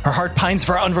 Her heart pines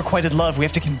for unrequited love. We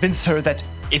have to convince her that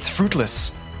it's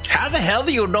fruitless. How the hell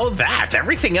do you know that?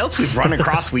 Everything else we've run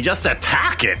across, we just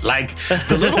attack it. Like,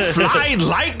 the little flying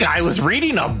light guy was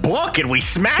reading a book and we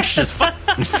smashed his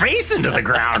fucking face into the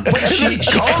ground. But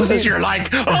this ghost, you're like,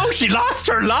 oh, she lost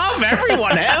her love.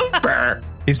 Everyone help her.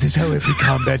 Is this how every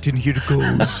combat in here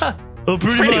goes? Oh,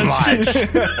 pretty much.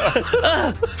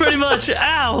 Pretty much.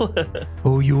 Ow.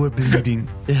 Oh, you are bleeding.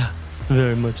 Yeah,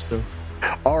 very much so.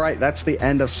 All right, that's the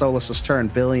end of Solus's turn.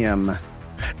 Billiam,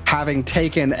 having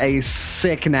taken a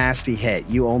sick, nasty hit,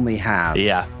 you only have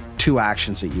 2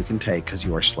 actions that you can take because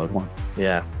you are slowed 1.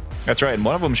 Yeah. That's right. And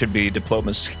one of them should be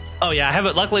diplomacy. Oh yeah, I have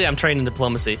it. Luckily, I'm trained in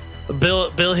diplomacy.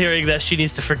 Bill hearing that she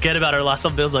needs to forget about her lost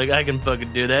love, Bill's like, I can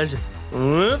fucking do that.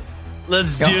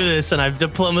 Let's do this, and I've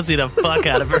diplomacy the fuck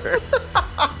out of her.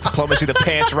 Diplomacy the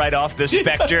pants right off the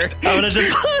specter. I'm gonna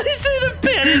diplomacy the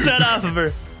panties right off of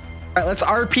her. All right, let's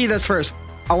RP this first.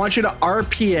 I want you to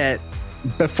RP it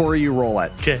before you roll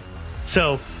it. Okay,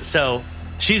 so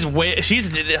she's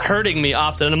hurting me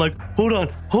often, and I'm like, hold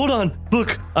on,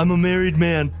 look, I'm a married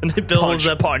man, and Bill holds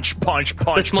up punch,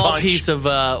 the small piece of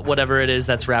whatever it is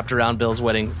that's wrapped around Bill's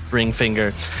wedding ring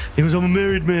finger. He goes, I'm a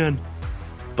married man.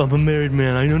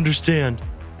 I understand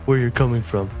where you're coming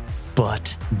from,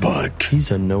 but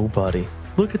he's a nobody.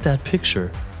 Look at that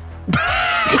picture.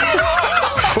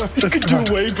 You could do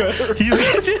way better. That's what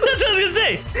I was gonna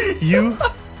say.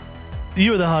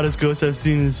 You are the hottest ghost I've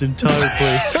seen in this entire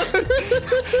place.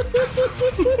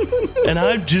 And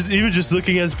I'm just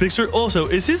looking at his picture. Also,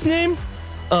 is his name?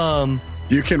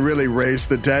 You can really raise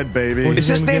the dead, baby. Is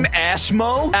his name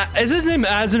Asmo? Is his name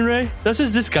Azenray? That's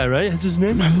just this guy, right? That's his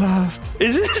name. My love.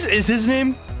 Is his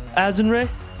name Azenray?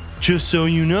 Just so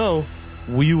you know,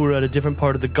 we were at a different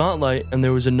part of the gauntlet, and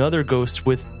there was another ghost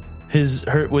with his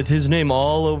name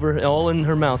all in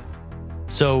her mouth.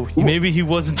 So maybe he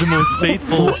wasn't the most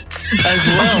faithful as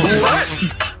well.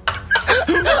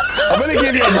 I'm going to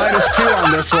give you a -2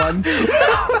 on this one.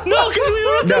 No, because we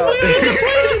were at the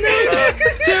place and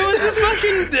there was a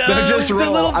fucking. No, just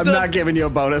roll. I'm not giving you a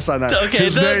bonus on that. Okay,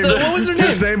 what was her name?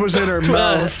 His name was in her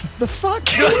mouth. The fuck?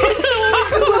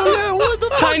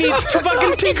 Tiny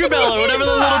fucking Tinkerbell or whatever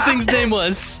the little thing's name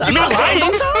was. I'm not lying.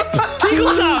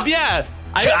 Tinkletop, yeah.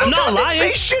 I'm not lying.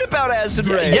 Say shit about Acid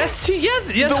Ray. Yes,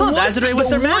 Acid Ray was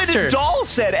their master. The doll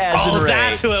said Acid Ray. Oh,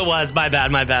 that's who it was. My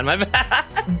bad.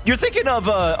 You're thinking of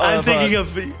I'm thinking of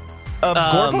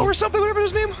Gorbo or something, whatever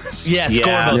his name was. Yes,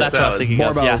 Gorbo. That's what I was thinking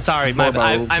of. Yeah, sorry,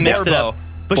 I mixed it up.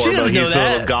 But she doesn't know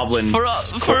that. Little goblin for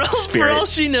all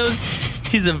she knows,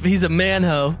 he's a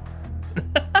manho.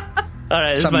 All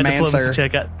right, this is my diplomacy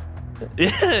check.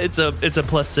 It's a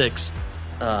 +6.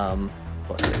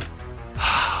 +6.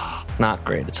 Not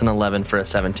great. It's an 11 for a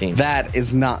 17. That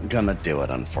is not gonna do it,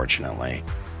 unfortunately.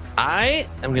 I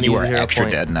am gonna use a hero extra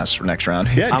point. dead next round.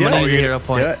 Yeah, I'm gonna use a hero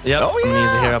point. Yep. Oh, I'm gonna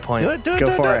use a hero point. Do it.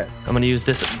 Go for it. I'm gonna use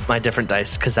my different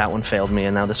dice because that one failed me,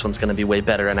 and now this one's gonna be way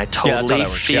better, and I totally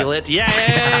feel it.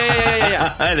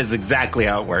 Yeah. That is exactly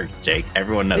how it worked, Jake.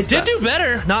 Everyone knows It did do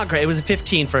better. Not great. It was a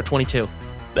 15 for a 22.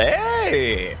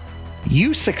 Hey.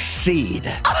 You succeed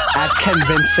at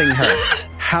convincing her.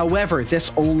 However,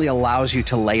 this only allows you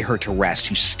to lay her to rest.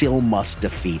 You still must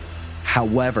defeat.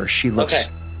 However, she looks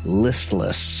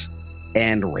listless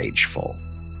and rageful.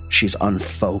 She's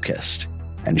unfocused,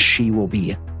 and she will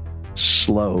be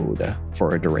slowed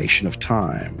for a duration of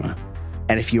time.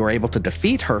 And if you are able to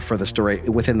defeat her for this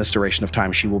within this duration of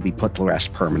time, she will be put to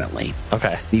rest permanently.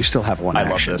 Okay. You still have one action.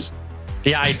 I love this.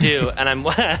 Yeah, I do, and I'm.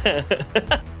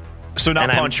 So not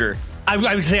punch her. I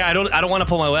would say I don't want to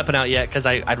pull my weapon out yet because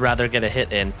I'd rather get a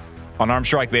hit in. Unarmed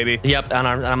strike, baby. Yep,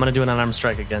 I'm going to do an unarmed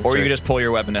strike against her. Or you can just pull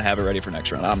your weapon and have it ready for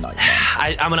next round. I'm not.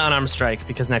 I'm an unarmed strike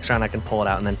because next round I can pull it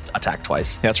out and then attack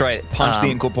twice. That's right. Punch the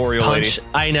incorporeal lady.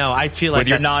 I know. I feel like with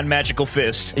your non-magical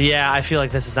fist. Yeah, I feel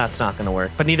like that's not going to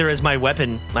work. But neither is my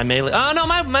weapon, my melee. Oh no,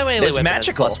 my melee it's weapon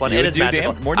magical. is +1. It is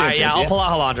magical. More damage. Yeah, I'll pull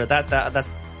out Halandra. That's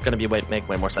going to make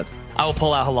way more sense. I will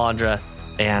pull out Halandra,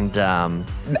 and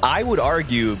I would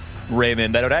argue,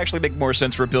 Raymond, that it would actually make more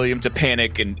sense for Billiam to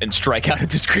panic and strike out at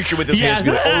this creature with his hands. And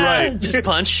be like, all right, just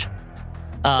punch.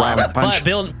 Punch.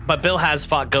 But Bill has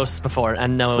fought ghosts before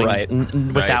and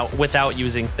knowing without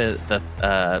using the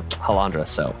Halandra,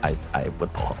 so I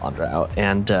would pull Halandra out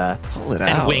and pull it and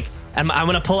out. Wink. And I'm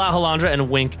gonna pull out Halandra and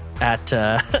wink at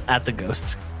the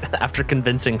ghost after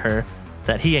convincing her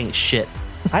that he ain't shit.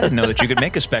 I didn't know that you could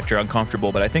make a specter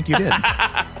uncomfortable, but I think you did.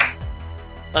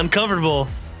 Uncomfortable.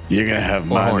 You're going to have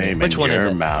my name in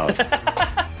your mouth.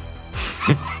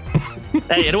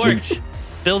 Hey, it worked.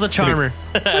 Bill's a charmer.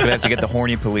 We have to get the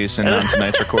horny police in on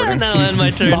tonight's recording. That'll end my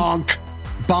turn.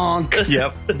 Bonk.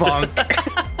 Yep,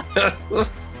 bonk.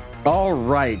 All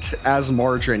right,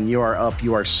 Asmordran, you are up.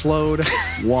 You are slowed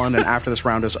 1, and after this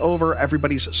round is over,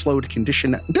 everybody's slowed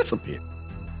condition disappears.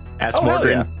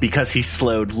 Asmordran, because he's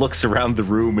slowed, looks around the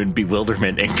room in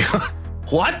bewilderment and goes,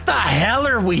 "What the hell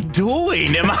are we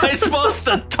doing? Am I supposed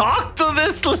to talk to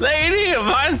this lady?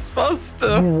 Am I supposed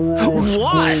to...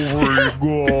 What?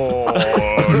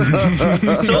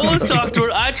 So let's talk to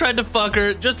her. I tried to fuck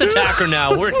her. Just attack her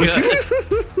now. We're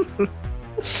good.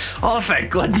 Oh, thank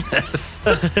goodness."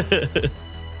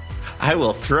 I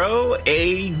will throw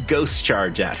a ghost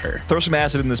charge at her. Throw some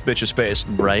acid in this bitch's face.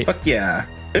 Right. Fuck yeah.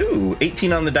 Ooh,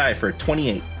 18 on the die for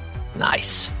 28.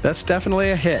 Nice. That's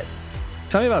definitely a hit.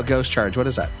 Tell me about Ghost Charge. What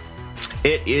is that?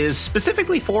 It is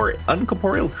specifically for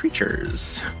uncorporeal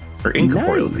creatures. Or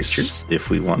incorporeal creatures, if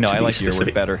we want to be I like specific. your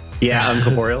word better. Yeah,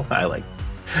 uncorporeal. I like.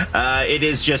 It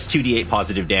is just 2d8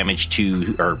 positive damage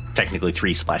or technically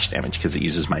 3 splash damage because it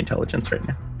uses my intelligence right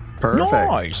now. Perfect.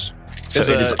 Nice. So it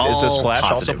is all the splash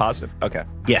positive. also positive? Okay.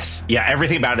 Yes. Yeah,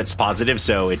 everything about it's positive,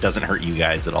 so it doesn't hurt you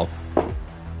guys at all.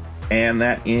 And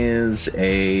that is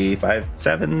a 5,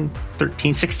 7,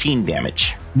 13, 16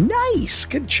 damage. Nice.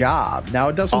 Good job. Now,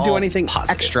 it doesn't do All anything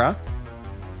positive. extra,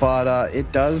 but it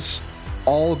does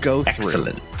all go through.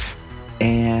 Excellent.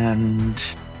 And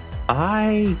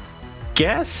I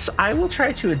guess I will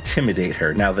try to intimidate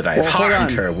her now that I have hold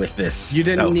harmed on. her with this. You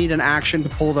didn't need an action to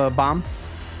pull the bomb?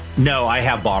 No, I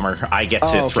have bomber. I get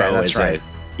to throw that's as right.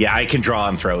 Yeah, I can draw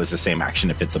and throw as the same action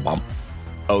if it's a bomb.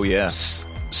 Oh, yes.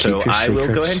 So Keep your I will go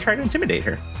secrets. ahead and try to intimidate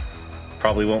her.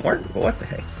 Probably won't work, but what the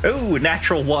heck? Oh,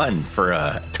 natural 1 for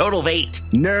a total of 8.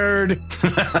 Nerd.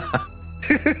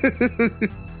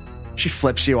 She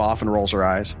flips you off and rolls her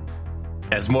eyes.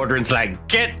 As Mordrin's like,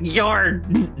 "Get your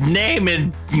name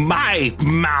in my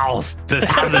mouth."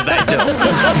 How did I do?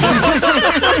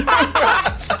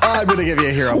 I'm going to give you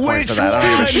a hero point for that. I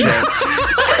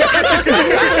don't give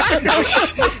a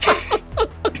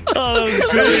shit. Oh, that was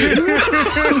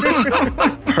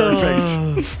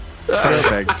great.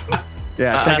 Perfect.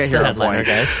 Yeah, take That's a the hero headliner, point.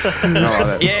 guys. I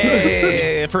love it.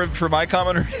 Yeah, for my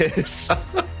comment or his?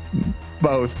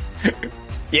 Both.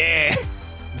 Yeah.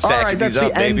 All Stacking right, that's these the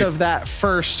up, end baby. of that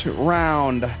first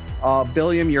round.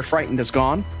 Billiam, your frightened is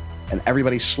gone, and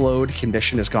everybody's slowed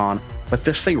condition is gone. But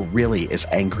this thing really is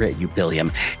angry at you,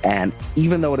 Billiam. And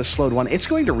even though it has slowed one, it's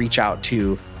going to reach out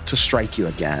to strike you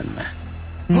again.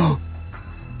 Oh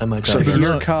my So god.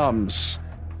 here comes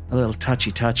a little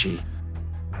touchy.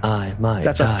 I might.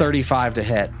 That's a 35 to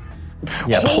hit.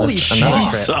 Yeah, Holy that's another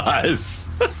crit. Jesus.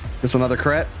 It's another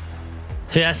crit.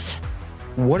 Yes.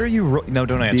 What are you? No,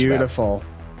 don't answer Beautiful.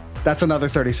 That's another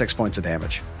 36 points of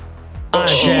damage. I'm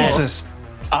dead. Jesus.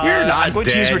 You're I'm not going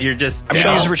to dead. use You're just I'm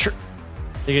going to use down.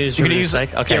 You're You're going to use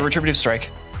strike? Okay. Yeah, retributive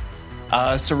strike.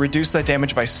 So reduce that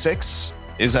damage by 6.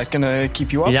 Is that going to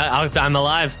keep you up? Yeah, I'm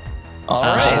alive. All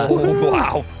right. Oh,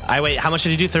 wow. Wait, how much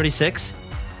did you do? 36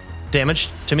 damage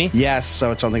to me? Yes,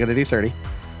 so it's only going to do 30.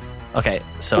 Okay,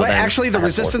 so Wait, then actually, the I have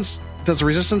resistance does the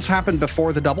resistance happen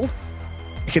before the double?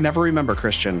 I can never remember,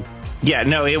 Christian. Yeah,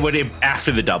 no, it would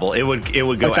after the double. It would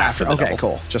go It's after the Okay, double.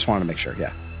 cool. Just wanted to make sure.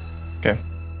 Yeah, Okay.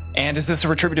 And is this a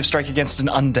retributive strike against an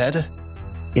undead?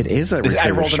 it is a I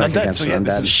retributive rolled an strike undead, against so an yeah,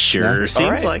 this undead. is Sure, Yeah. seems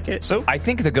All right. like it. So, I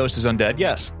think the ghost is undead.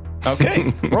 Yes.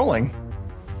 okay, rolling.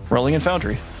 Rolling in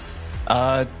Foundry.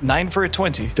 9 for a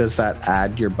 20. Does that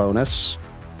add your bonus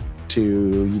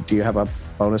to? Do you have a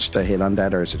bonus to hit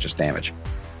undead, or is it just damage?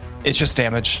 It's just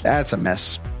damage. That's a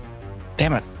miss.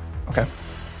 Damn it. Okay.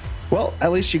 Well,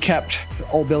 at least you kept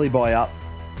old Billy Boy up.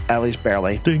 At least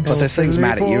barely. But this thing's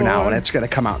mad at you now, and it's going to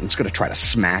come out and it's going to try to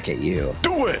smack at you.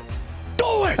 Do it.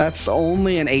 Do it. That's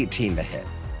only an 18 to hit.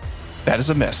 That is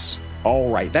a miss. All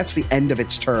right, that's the end of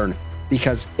its turn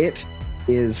because it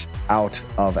is out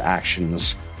of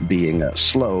actions being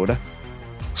slowed.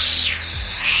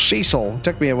 Cecil,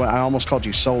 took me a while. I almost called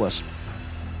you Solus.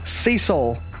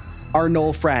 Cecil, our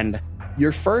Knoll friend,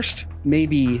 your first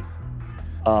maybe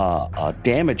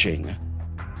damaging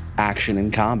action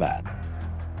in combat.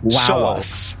 Wow So-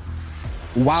 us.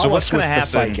 Wow so what's us with gonna the happen?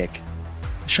 psychic.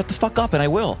 Shut the fuck up, and I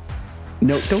will.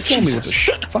 No, don't kill me with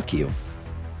the fuck you.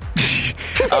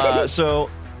 So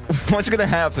what's going to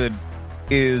happen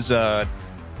is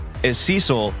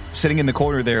Cecil sitting in the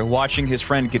corner there watching his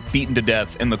friend get beaten to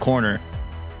death in the corner.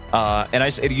 And I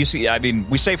said, you see, I mean,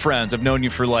 we say friends. I've known you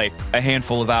for like a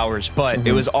handful of hours, but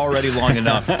it was already long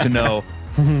enough to know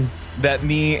that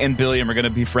me and Billiam are going to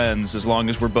be friends as long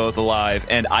as we're both alive.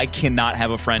 And I cannot have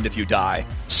a friend if you die.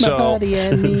 So, buddy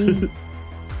and me.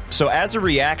 so as a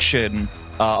reaction,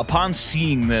 upon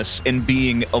seeing this and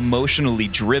being emotionally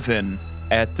driven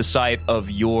at the sight of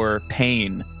your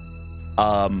pain,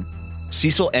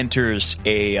 Cecil enters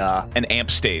an amp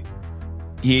state.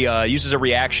 He uses a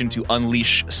reaction to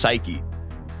unleash Psyche.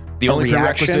 The A only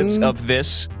prerequisites reaction? of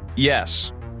this,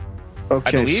 yes,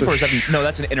 Okay, I believe, so or is that no?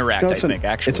 That's an interact. No, I it's an- think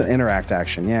actually, It's an interact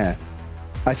action, yeah.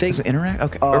 I think is it interact?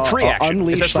 Okay, or free action.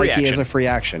 Unleash It says free Psyche action. is a free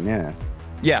action, yeah.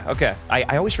 Yeah, okay.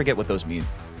 I always forget what those mean.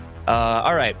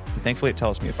 All right. Thankfully, it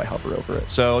tells me if I hover over it.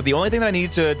 So the only thing that I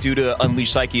need to do to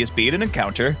unleash Psyche is be at an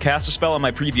encounter, cast a spell on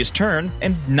my previous turn,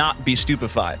 and not be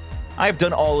stupefied. I have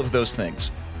done all of those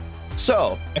things.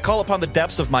 So, I call upon the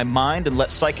depths of my mind and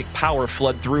let psychic power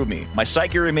flood through me. My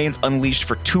Psyche remains unleashed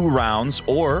for 2 rounds,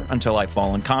 or until I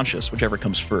fall unconscious, whichever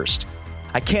comes first.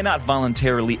 I cannot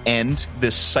voluntarily end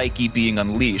this Psyche being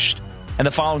unleashed, and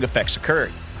the following effects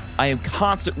occur. I am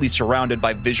constantly surrounded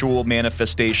by visual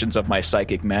manifestations of my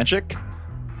psychic magic,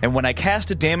 and when I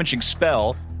cast a damaging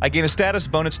spell, I gain a status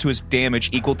bonus to its damage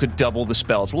equal to double the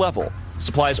spell's level. This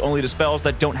applies only to spells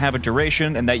that don't have a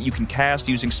duration and that you can cast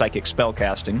using psychic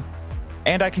spellcasting.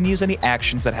 And I can use any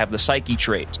actions that have the Psyche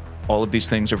trait. All of these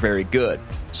things are very good.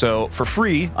 So, for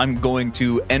free, I'm going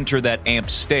to enter that amp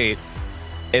state.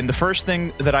 And the first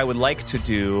thing that I would like to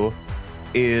do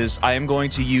is I am going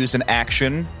to use an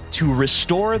action to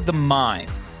restore the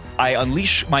mind. My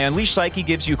Unleash Psyche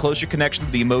gives you a closer connection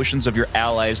to the emotions of your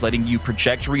allies, letting you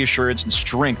project reassurance and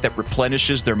strength that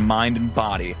replenishes their mind and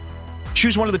body.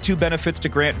 Choose one of the 2 benefits to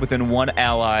grant within one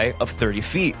ally of 30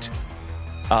 feet.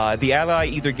 The ally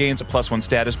either gains a +1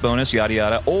 status bonus, yada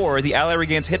yada, or the ally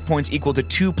regains hit points equal to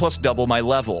 2 plus double my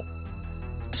level.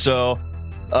 So,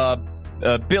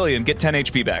 Billiam, get 10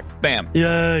 HP back. Bam.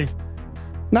 Yay.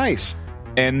 Nice.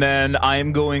 And then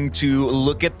I'm going to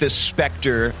look at this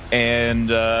specter, and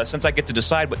since I get to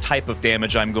decide what type of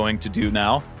damage I'm going to do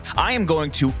now, I am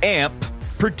going to amp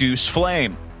Produce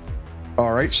Flame.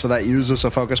 All right, so that uses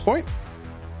a focus point.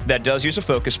 That does use a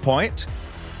focus point.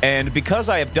 And because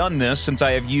I have done this, since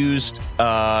I have used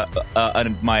I'm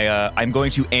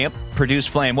going to amp produce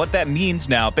flame. What that means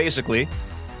now, basically,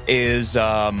 is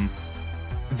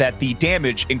that the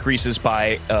damage increases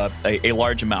by a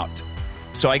large amount.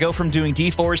 So I go from doing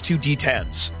D4s to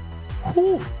D10s.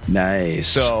 Whew. Nice.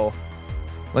 So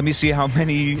let me see how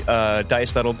many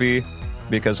dice that'll be,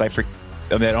 because I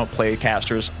don't play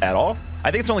casters at all.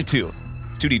 I think it's only 2.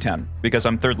 It's 2D10 because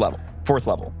I'm 4th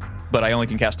level, but I only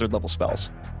can cast 3rd level spells.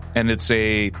 And it's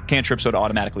a cantrip, so it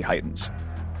automatically heightens.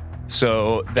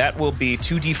 So that will be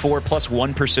 2d4 plus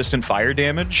 1 persistent fire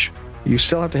damage. You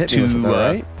still have to hit me with it, though,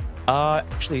 right?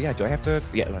 Actually, yeah. Do I have to?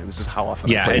 Yeah, this is how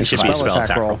often. Yeah, it should be a spell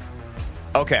attack roll.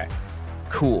 Okay,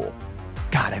 cool.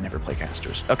 God, I never play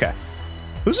casters. Okay,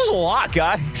 this is a lot,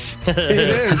 guys. It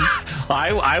is.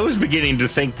 I was beginning to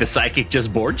think the psychic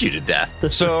just bored you to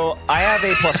death. So I have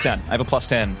a plus 10. I have a plus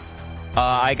 10.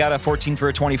 I got a 14 for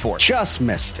a 24. Just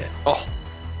missed it. Oh,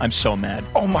 I'm so mad.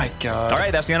 Oh my god. All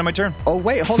right, that's the end of my turn. Oh,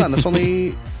 wait, hold on. That's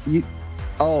only...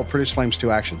 produce flames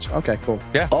 2 actions. Okay, cool.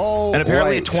 Yeah. Oh, and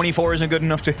apparently right. a 24 isn't good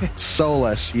enough to hit.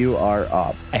 Solus, you are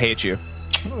up. I hate you.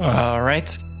 All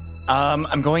right.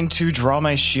 I'm going to draw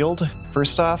my shield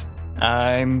first off.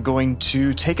 I'm going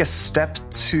to take a step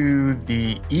to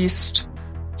the east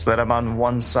so that I'm on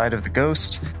one side of the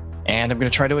ghost, and I'm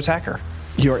going to try to attack her.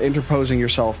 You're interposing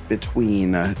yourself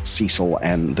between Cecil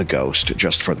and the ghost,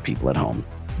 just for the people at home.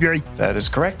 That is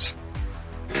correct.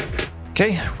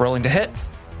 Okay, rolling to hit.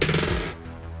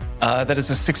 That is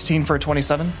a 16 for a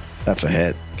 27. That's a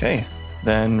hit. Okay,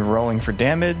 then rolling for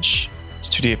damage. It's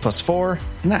 2d8 plus 4.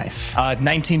 Nice.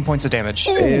 19 points of damage.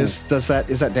 Is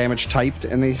that damage typed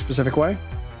in a specific way?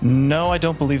 No, I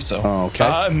don't believe so. Oh,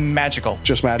 okay. Magical.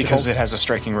 Just magical? Because it has a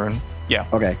striking rune. Yeah.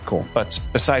 Okay, cool. But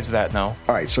besides that, no.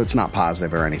 All right, so it's not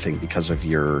positive or anything because of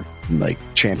your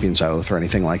Champion's Oath or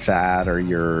anything like that, or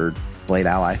your Blade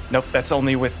Ally? Nope, that's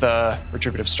only with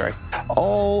Retributive Strike.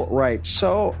 All right,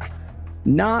 so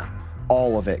not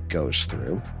all of it goes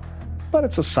through, but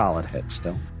it's a solid hit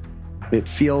still. It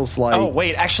feels like... Oh,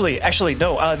 wait, actually,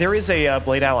 no. There is a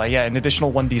Blade Ally, yeah, an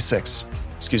additional 1d6.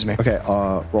 Excuse me. Okay,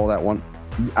 roll that one.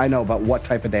 I know, but what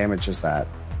type of damage is that?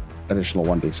 Additional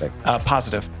 1d6.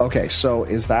 Positive. Okay, so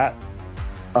is that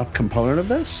a component of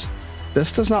this?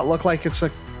 This does not look like it's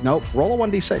a... Nope, roll a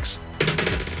 1d6.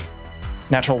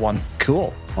 Natural 1.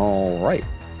 Cool. All right.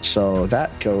 So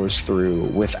that goes through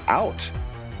without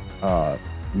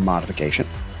modification.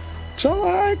 So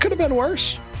it could have been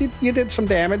worse. You did some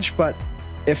damage, but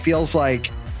it feels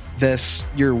like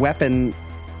your weapon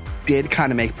did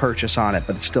kind of make purchase on it,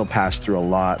 but it still passed through a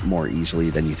lot more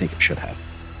easily than you think it should have,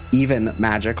 even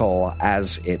magical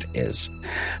as it is.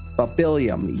 But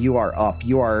Billiam, you are up.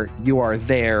 You are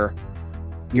there.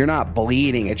 You're not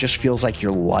bleeding. It just feels like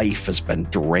your life has been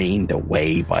drained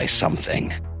away by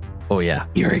something. Oh, yeah.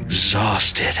 You're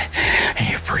exhausted, and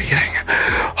you're breathing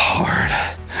hard.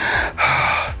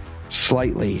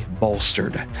 Slightly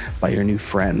bolstered by your new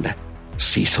friend,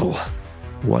 Cecil.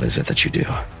 What is it that you do?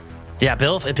 Yeah,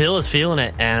 Bill is feeling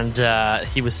it, and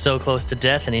he was so close to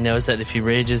death, and he knows that if he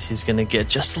rages, he's going to get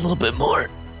just a little bit more.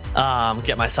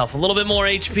 Get myself a little bit more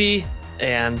HP,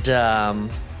 and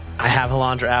I have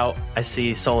Halandra out. I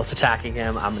see Solus attacking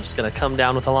him. I'm just going to come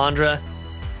down with Halandra,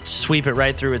 sweep it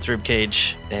right through its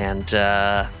ribcage, and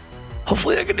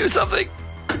hopefully I can do something.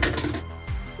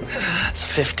 It's a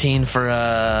 15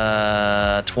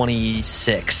 for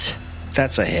 26.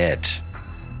 That's a hit.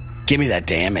 Give me that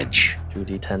damage.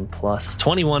 2d10 plus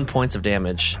 21 points of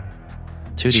damage.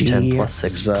 2d10 plus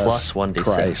 6 plus 1d6.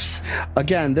 Christ.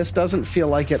 Again, this doesn't feel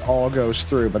like it all goes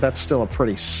through, but that's still a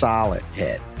pretty solid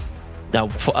hit. Now,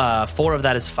 4 of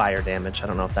that is fire damage. I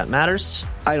don't know if that matters.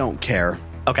 I don't care.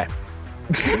 Okay.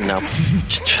 No.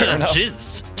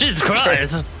 Jesus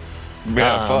Christ.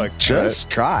 Yeah, fuck. Just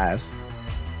Christ.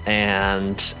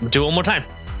 And do it one more time.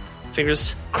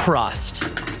 Fingers crossed.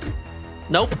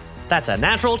 Nope. That's a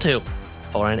natural 2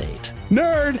 for an 8.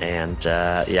 Nerd. And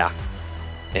yeah.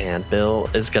 And Bill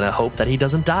is going to hope that he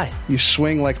doesn't die. You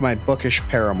swing like my bookish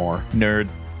paramour. Nerd.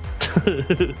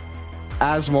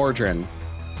 Asmordran,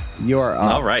 you are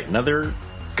up. All right, another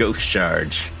ghost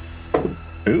charge.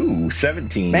 Ooh,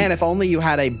 17. Man, if only you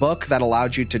had a book that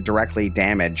allowed you to directly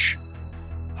damage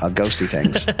ghosty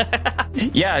things.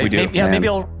 Yeah, We do. maybe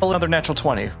I'll roll another natural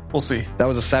 20. We'll see. That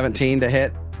was a 17 to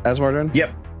hit, Asmordran?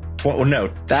 Yep. No,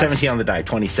 That's- 17 on the die,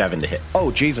 27 to hit. Oh,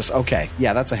 Jesus. Okay.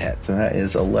 Yeah, that's a hit. So that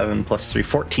is 11 plus 3,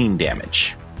 14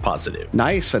 damage. Positive.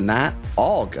 Nice, and that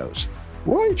all goes.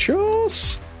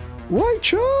 Righteous.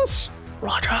 Rogers.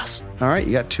 All right,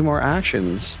 you got 2 more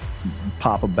actions,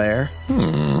 Papa Bear.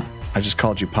 I just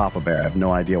called you Papa Bear. I have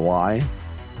no idea why.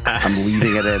 I'm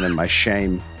leaving it in my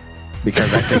shame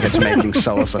because I think it's making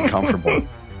Solus uncomfortable.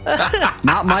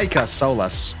 Not Micah,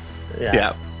 Solus.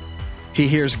 Yeah. He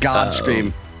hears God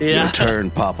scream, Yeah. "Your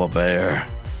turn, Papa Bear."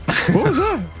 What was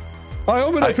that?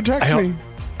 Iomade protects me.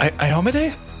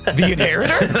 Iomade? The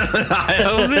inheritor?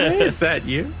 Iomade, is that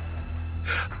you?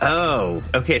 Oh,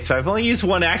 okay. So I've only used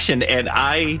one action, and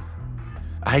I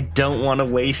don't want to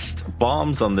waste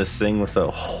bombs on this thing with a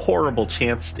horrible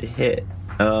chance to hit.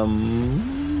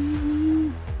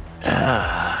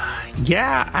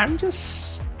 Yeah, I'm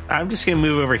just gonna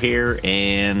move over here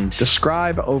and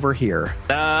Describe over here.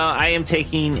 I am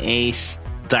taking a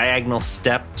diagonal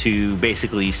step to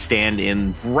basically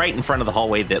stand right in front of the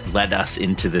hallway that led us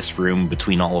into this room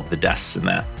between all of the desks and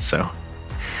that. So,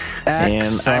 and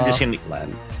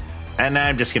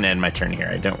I'm just gonna end my turn here.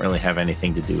 I don't really have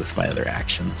anything to do with my other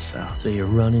actions. So you're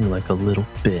running like a little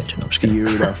bitch. No, I'm just kidding.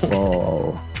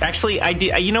 Beautiful. Actually, I do.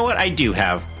 You know what? I do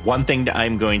have one thing that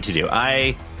I'm going to do.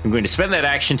 I am going to spend that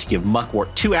action to give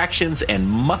Muckwort 2 actions, and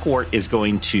Muckwort is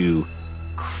going to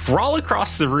crawl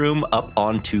across the room up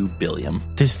onto Billiam.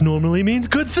 This normally means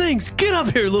good things. Get up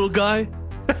here, little guy.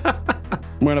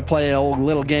 I'm going to play a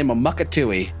little game of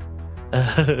Muckatooey.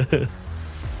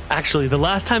 Actually, the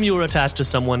last time you were attached to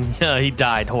someone, he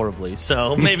died horribly.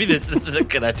 So maybe this isn't a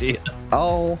good idea.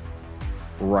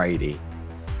 Alrighty.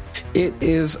 It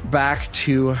is back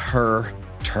to her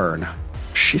turn.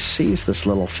 She sees this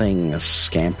little thing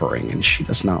scampering, and she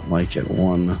does not like it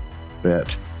one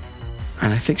bit.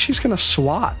 And I think she's going to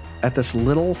swat at this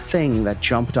little thing that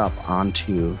jumped up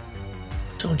onto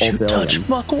Don't you touch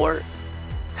Muckwort.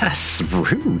 That's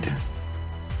rude.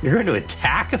 You're going to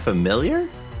attack a familiar?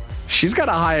 She's got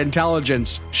a high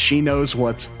intelligence. She knows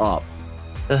what's up.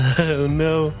 Oh,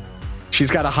 no.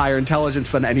 She's got a higher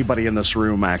intelligence than anybody in this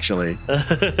room, actually.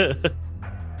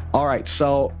 All right,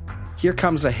 so here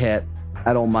comes a hit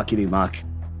at old Muckety Muck.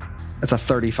 It's a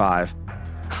 35.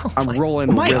 I'm rolling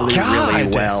really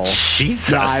well.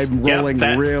 Jesus. Yeah, I'm rolling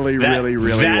really well.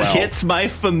 That hits my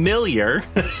familiar.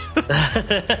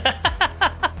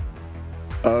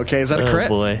 Okay, is that a crit?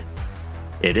 Oh, boy.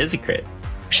 It is a crit.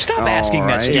 Stop asking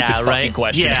that stupid fucking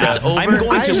question. Yeah, Trev. I'm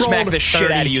going to smack the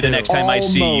shit out of you the next time I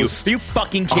see you. Are you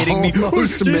fucking kidding me?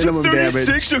 Almost minimum damage.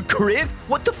 36 a crit?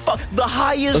 What the fuck? The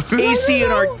highest AC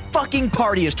in our fucking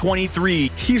party is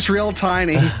 23. He's real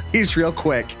tiny. He's real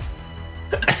quick.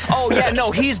 Oh, yeah,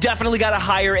 no, he's definitely got a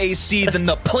higher AC than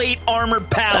the plate armored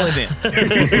paladin.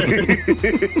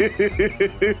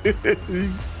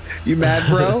 You mad,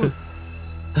 bro?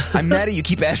 I'm mad at you.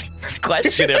 Keep asking this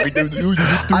question every day.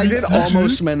 I did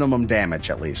almost minimum damage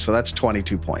at least, so that's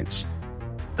 22 points.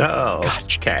 Oh,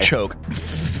 okay. Choke.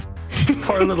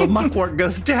 Poor little Muckwort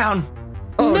goes down.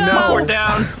 Oh, no. Muckwort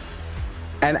down.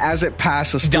 And as it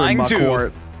passes through Dying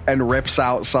Muckwort and rips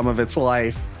out some of its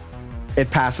life,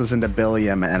 it passes into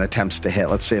Billiam and attempts to hit.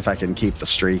 Let's see if I can keep the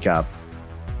streak up.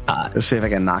 Let's see if I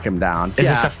can knock him down. Is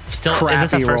this a first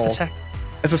roll. attack?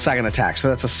 It's a second attack, so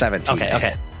that's a 17.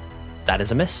 Okay. That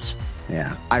is a miss.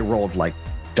 Yeah, I rolled like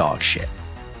dog shit.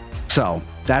 So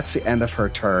that's the end of her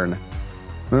turn.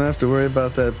 I don't have to worry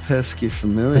about that pesky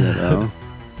familiar, though.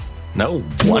 No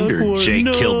wonder Jake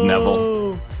killed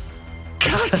Neville.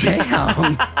 God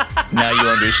damn. Now you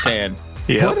understand.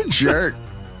 Yep. What a jerk.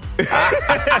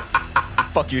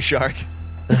 Fuck you, shark.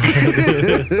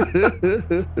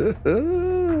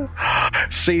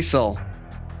 Cecil,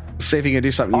 see if you can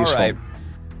do something useful. All right.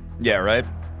 Yeah, right.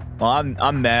 Well,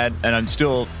 I'm mad, and I'm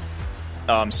still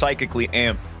psychically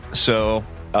amped. So,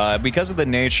 because of the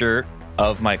nature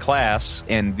of my class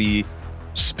and the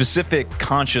specific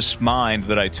conscious mind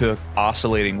that I took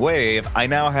oscillating wave, I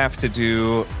now have to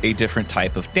do a different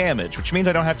type of damage, which means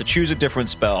I don't have to choose a different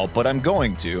spell, but I'm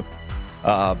going to.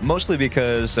 Mostly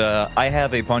because I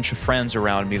have a bunch of friends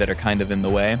around me that are kind of in the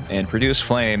way, and Produce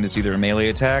Flame is either a melee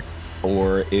attack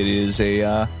or it is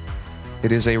a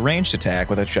ranged attack,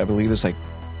 which I believe is like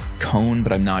cone,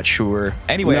 but I'm not sure.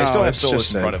 Anyway, I still have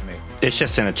Solus in front of me. It's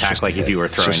just an attack, like if you were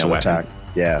throwing a weapon. Attack.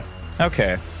 Yeah.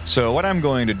 Okay, so what I'm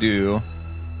going to do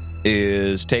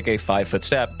is take a 5-foot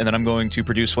step, and then I'm going to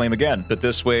Produce Flame again. But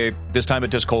this time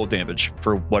it does cold damage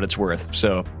for what it's worth.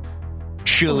 So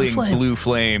chilling blue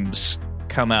flames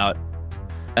come out,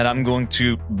 and I'm going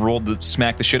to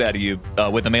smack the shit out of you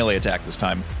with a melee attack this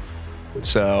time.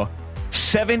 So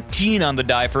 17 on the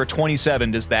die for a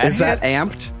 27. Is that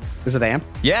amped? Is it amped?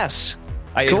 Yes.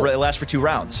 Cool. It lasts for 2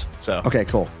 rounds. So okay,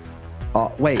 cool.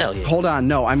 Wait, hold on.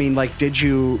 No, I mean, like, did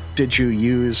you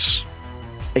use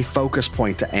a focus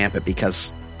point to amp it?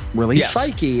 Because release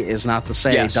Psyche is not the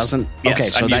same. Yes. It doesn't. Yes. Okay,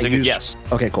 so that used. Yes.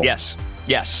 Okay, cool. Yes.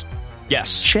 Yes.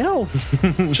 Chill.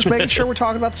 Just making sure we're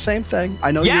talking about the same thing.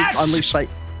 I know you unleash Psyche.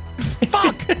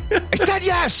 Fuck! I said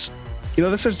yes! You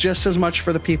know, this is just as much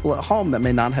for the people at home that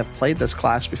may not have played this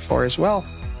class before as well.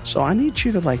 So I need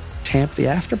you to, like, tamp the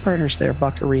afterburners there,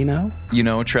 Buccarino. You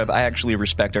know, Trev, I actually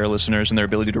respect our listeners and their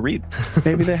ability to read.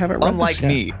 Maybe they haven't read Unlike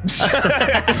this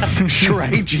me.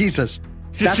 Right, Jesus.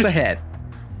 That's a hit.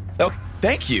 Oh,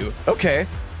 thank you. Okay.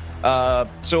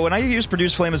 So when I use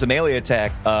Produce Flame as a melee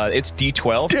attack, it's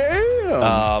D12.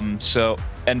 Damn.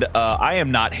 I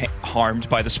am not harmed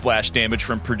by the splash damage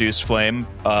from Produce Flame,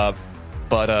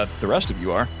 but the rest of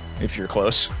you are, if you're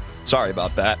close. Sorry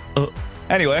about that.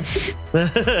 Anyway.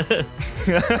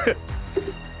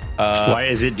 Why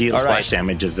is it deal splash right.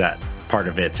 damage? Is that part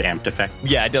of its amped effect?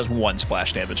 Yeah, it does 1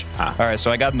 splash damage. Ah. All right, so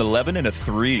I got an 11 and a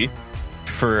 3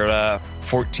 for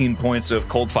 14 points of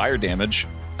cold fire damage.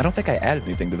 I don't think I added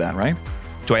anything to that, right?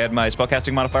 Do I add my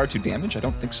spellcasting modifier to damage? I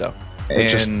don't think so. It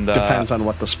just depends on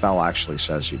what the spell actually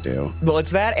says you do. Well,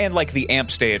 it's that and like the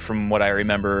amp state, from what I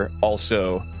remember,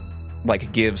 also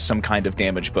like gives some kind of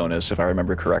damage bonus, if I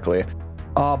remember correctly.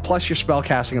 Plus your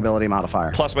spellcasting ability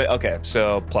modifier.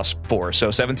 So plus 4.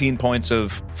 So 17 points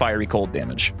of fiery cold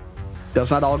damage. Does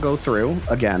not all go through,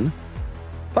 again.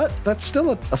 But that's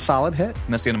still a solid hit.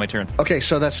 And that's the end of my turn. Okay,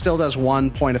 so that still does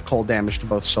 1 point of cold damage to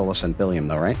both Solus and Billiam,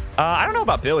 though, right? I don't know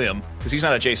about Billiam, because he's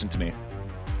not adjacent to me.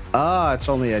 It's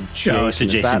only adjacent. No, it's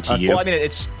adjacent to you. Well, I mean,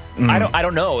 it's... I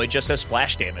don't know. It just says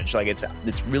splash damage. Like, it's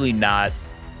really not...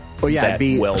 Well, yeah, it'd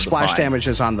be well splash defined. damage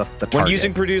is on the target. When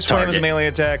using Produce Flame as a melee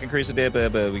attack, increase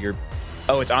the you're...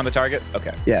 Oh, it's on the target?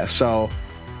 Okay. Yeah, so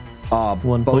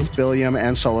 1 both point. Billiam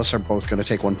and Solus are both going to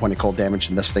take 1 point of cold damage,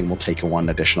 and this thing will take 1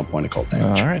 additional point of cold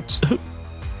damage. All right.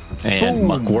 And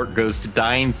Muckwort goes to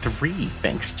dying 3.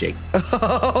 Thanks, Jake.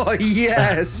 Oh,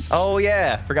 yes. Oh,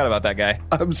 yeah. Forgot about that guy.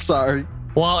 I'm sorry.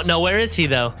 Well, no, where is he,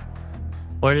 though?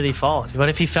 Where did he fall? What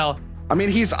if he fell? I mean,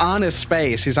 he's on his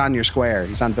space. He's on your square.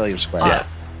 He's on Billiam's square. Yeah.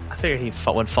 I figured he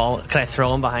would fall. Can I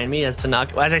throw him behind me as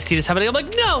I see this happening? I'm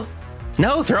like, no!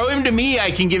 No, throw him to me.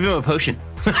 I can give him a potion.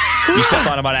 You step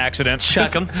on him on accident.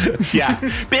 Chuck him. Yeah.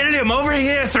 Billiam, over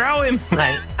here. Throw him.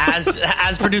 Right.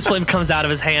 As Produce Flame comes out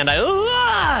of his hand,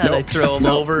 and I throw him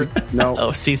over.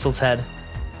 No, Cecil's head.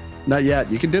 not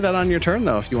yet. You can do that on your turn,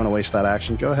 though, if you want to waste that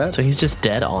action. Go ahead. So he's just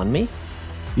dead on me?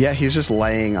 Yeah, he's just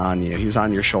laying on you. He's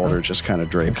on your shoulder, just kind of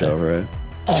draped over it.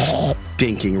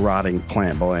 Stinking, rotting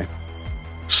plant boy.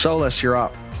 Solus, you're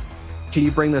up. Can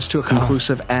you bring this to a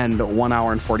conclusive end 1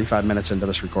 hour and 45 minutes into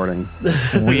this recording?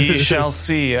 We shall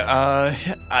see.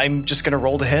 I'm just going to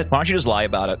roll to hit. Why don't you just lie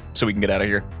about it so we can get out of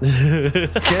here?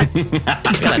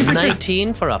 Got a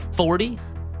 19 for a 40.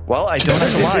 Well, I don't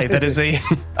have to lie. That is a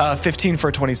 15 for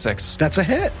a 26. That's a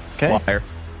hit. Okay. Liar.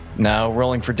 Now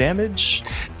rolling for damage.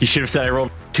 You should have said I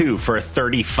rolled 2 for a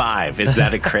 35. Is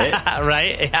that a crit?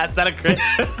 Right? Yeah, is that a crit?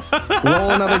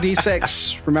 Roll another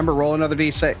d6. Remember, roll another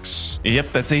d6.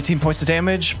 Yep, that's 18 points of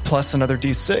damage plus another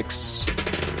d6.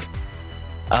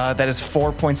 That is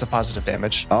 4 points of positive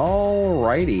damage.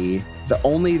 Alrighty.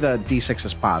 Only the d6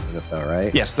 is positive, though,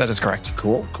 right? Yes, that is correct.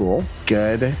 Cool.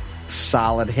 Good.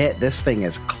 Solid hit. This thing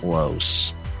is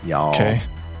close, y'all. Okay.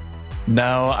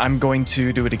 Now I'm going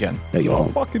to do it again. No, you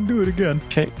won't. Fucking do it again.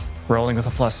 Okay. Rolling with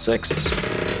a +6.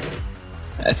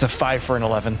 It's a 5 for an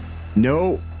 11.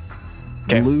 No.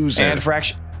 Okay. Loser. And for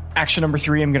action number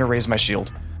 3, I'm going to raise my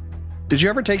shield. Did you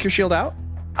ever take your shield out?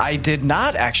 I did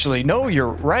not, actually. No, you're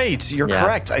right. You're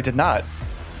correct. I did not.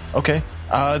 Okay.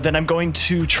 Then I'm going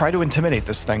to try to intimidate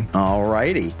this thing.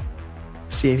 Alrighty.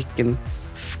 See if you can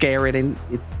scare it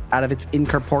out of its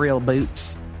incorporeal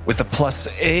boots. With a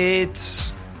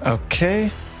 +8.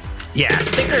 Okay. Yeah,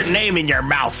 stick her name in your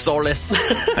mouth, Solus.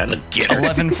 That'll get her.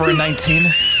 11 for a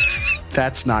 19.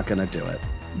 That's not going to do it.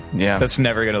 Yeah. That's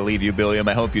never going to leave you, Billiam.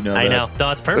 I hope you know that. I know.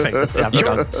 No, it's perfect. That's the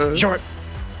object.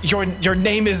 Your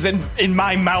name is in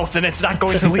my mouth and it's not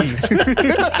going to leave.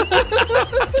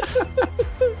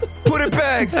 Put it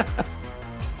back.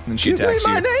 And she attacks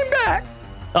you. name back.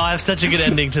 Oh, I have such a good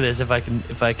ending to this. If I can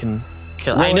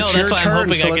kill. Well, I know. it's your That's why turn, I'm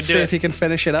hoping so I can let's do see it. if you can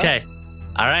finish it up. Okay.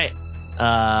 All right.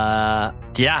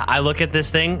 Yeah, I look at this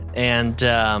thing and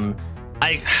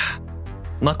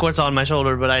Muckwart's on my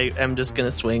shoulder, but I am just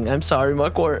gonna swing. I'm sorry,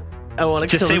 Muckwort. I want to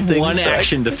Just kill say this thing. one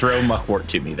action to throw Muckwort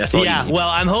to me. That's all Yeah. you need. Well,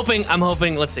 I'm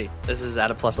hoping. Let's see. This is at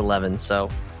a +11, so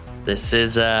this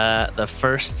is the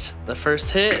first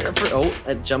hit. Oh,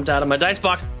 I jumped out of my dice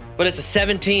box, but it's a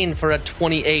 17 for a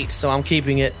 28, so I'm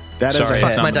keeping it. That is Sorry, a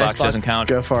it's hit. on my the dice box box. doesn't count.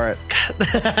 Go for it.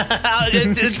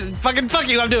 it's fuck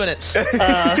you, I'm doing it.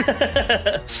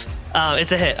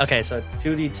 It's a hit. Okay, so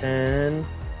 2d10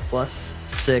 plus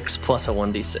 6 plus a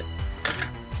 1d6.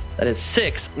 That is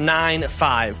 6, 9,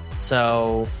 5.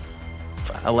 So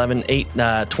 11, 8,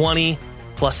 20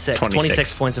 plus 6.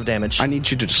 26 points of damage. I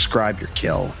need you to describe your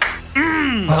kill.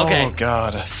 Okay. Oh,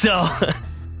 God. So,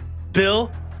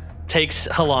 Bill takes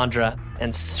Halandra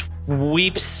and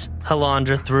sweeps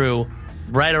Halandra through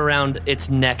right around its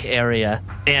neck area.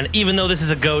 And even though this is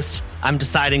a ghost, I'm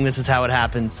deciding this is how it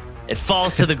happens. It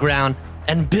falls to the ground,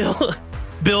 and Bill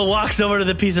walks over to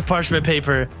the piece of parchment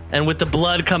paper, and with the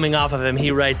blood coming off of him,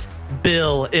 he writes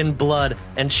Bill in blood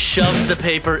and shoves the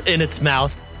paper in its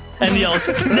mouth and yells,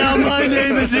 "Now my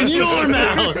name is in your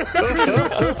mouth!"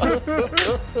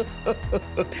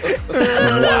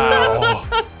 Wow.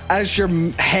 As your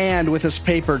hand with this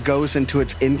paper goes into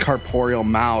its incorporeal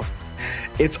mouth,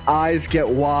 its eyes get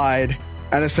wide,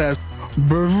 and it says,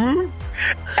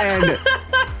 and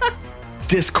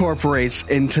discorporates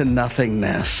into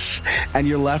nothingness. And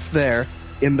you're left there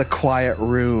in the quiet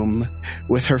room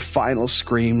with her final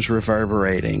screams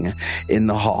reverberating in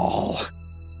the hall.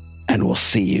 And we'll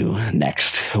see you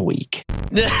next week.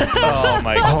 Oh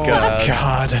my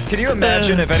God. Can you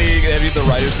imagine if any of the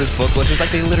writers of this book was just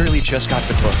like, they literally just got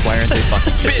the book. Why aren't they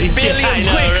fucking kissing? Billy,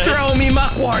 quick, throw me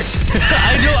muckwort.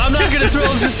 I'm not going to throw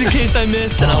him just in case I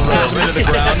miss. And I'll throw him into the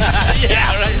ground.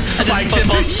 Yeah, right. Spikes him.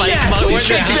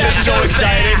 She's so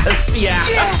excited. Yeah.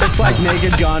 It's like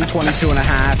Naked Gun 22 and a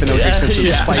half, and OJ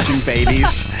Simpson's spiking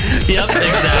babies. Yep,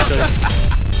 exactly.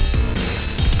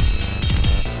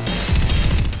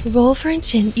 Roll for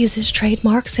Intent uses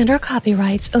trademarks and/or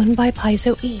copyrights owned by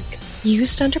Paizo Inc.,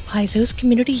 used under Paizo's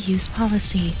community use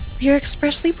policy. We are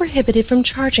expressly prohibited from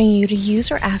charging you to use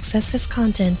or access this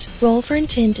content. Roll for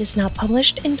Intent is not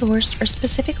published, endorsed, or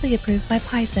specifically approved by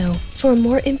Paizo. For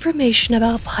more information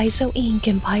about Paizo Inc.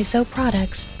 and Paizo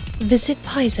products, visit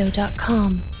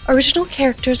paizo.com. Original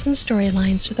characters and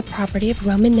storylines are the property of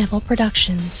Roman Neville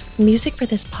Productions. Music for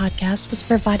this podcast was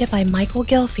provided by Michael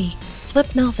Gilfie,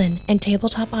 Flip Melvin, and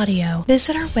Tabletop Audio.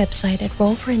 Visit our website at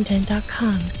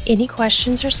rollforintent.com. Any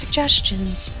questions or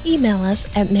suggestions, email us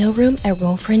at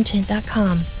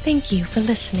mailroom@rollforintent.com. Thank you for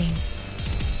listening.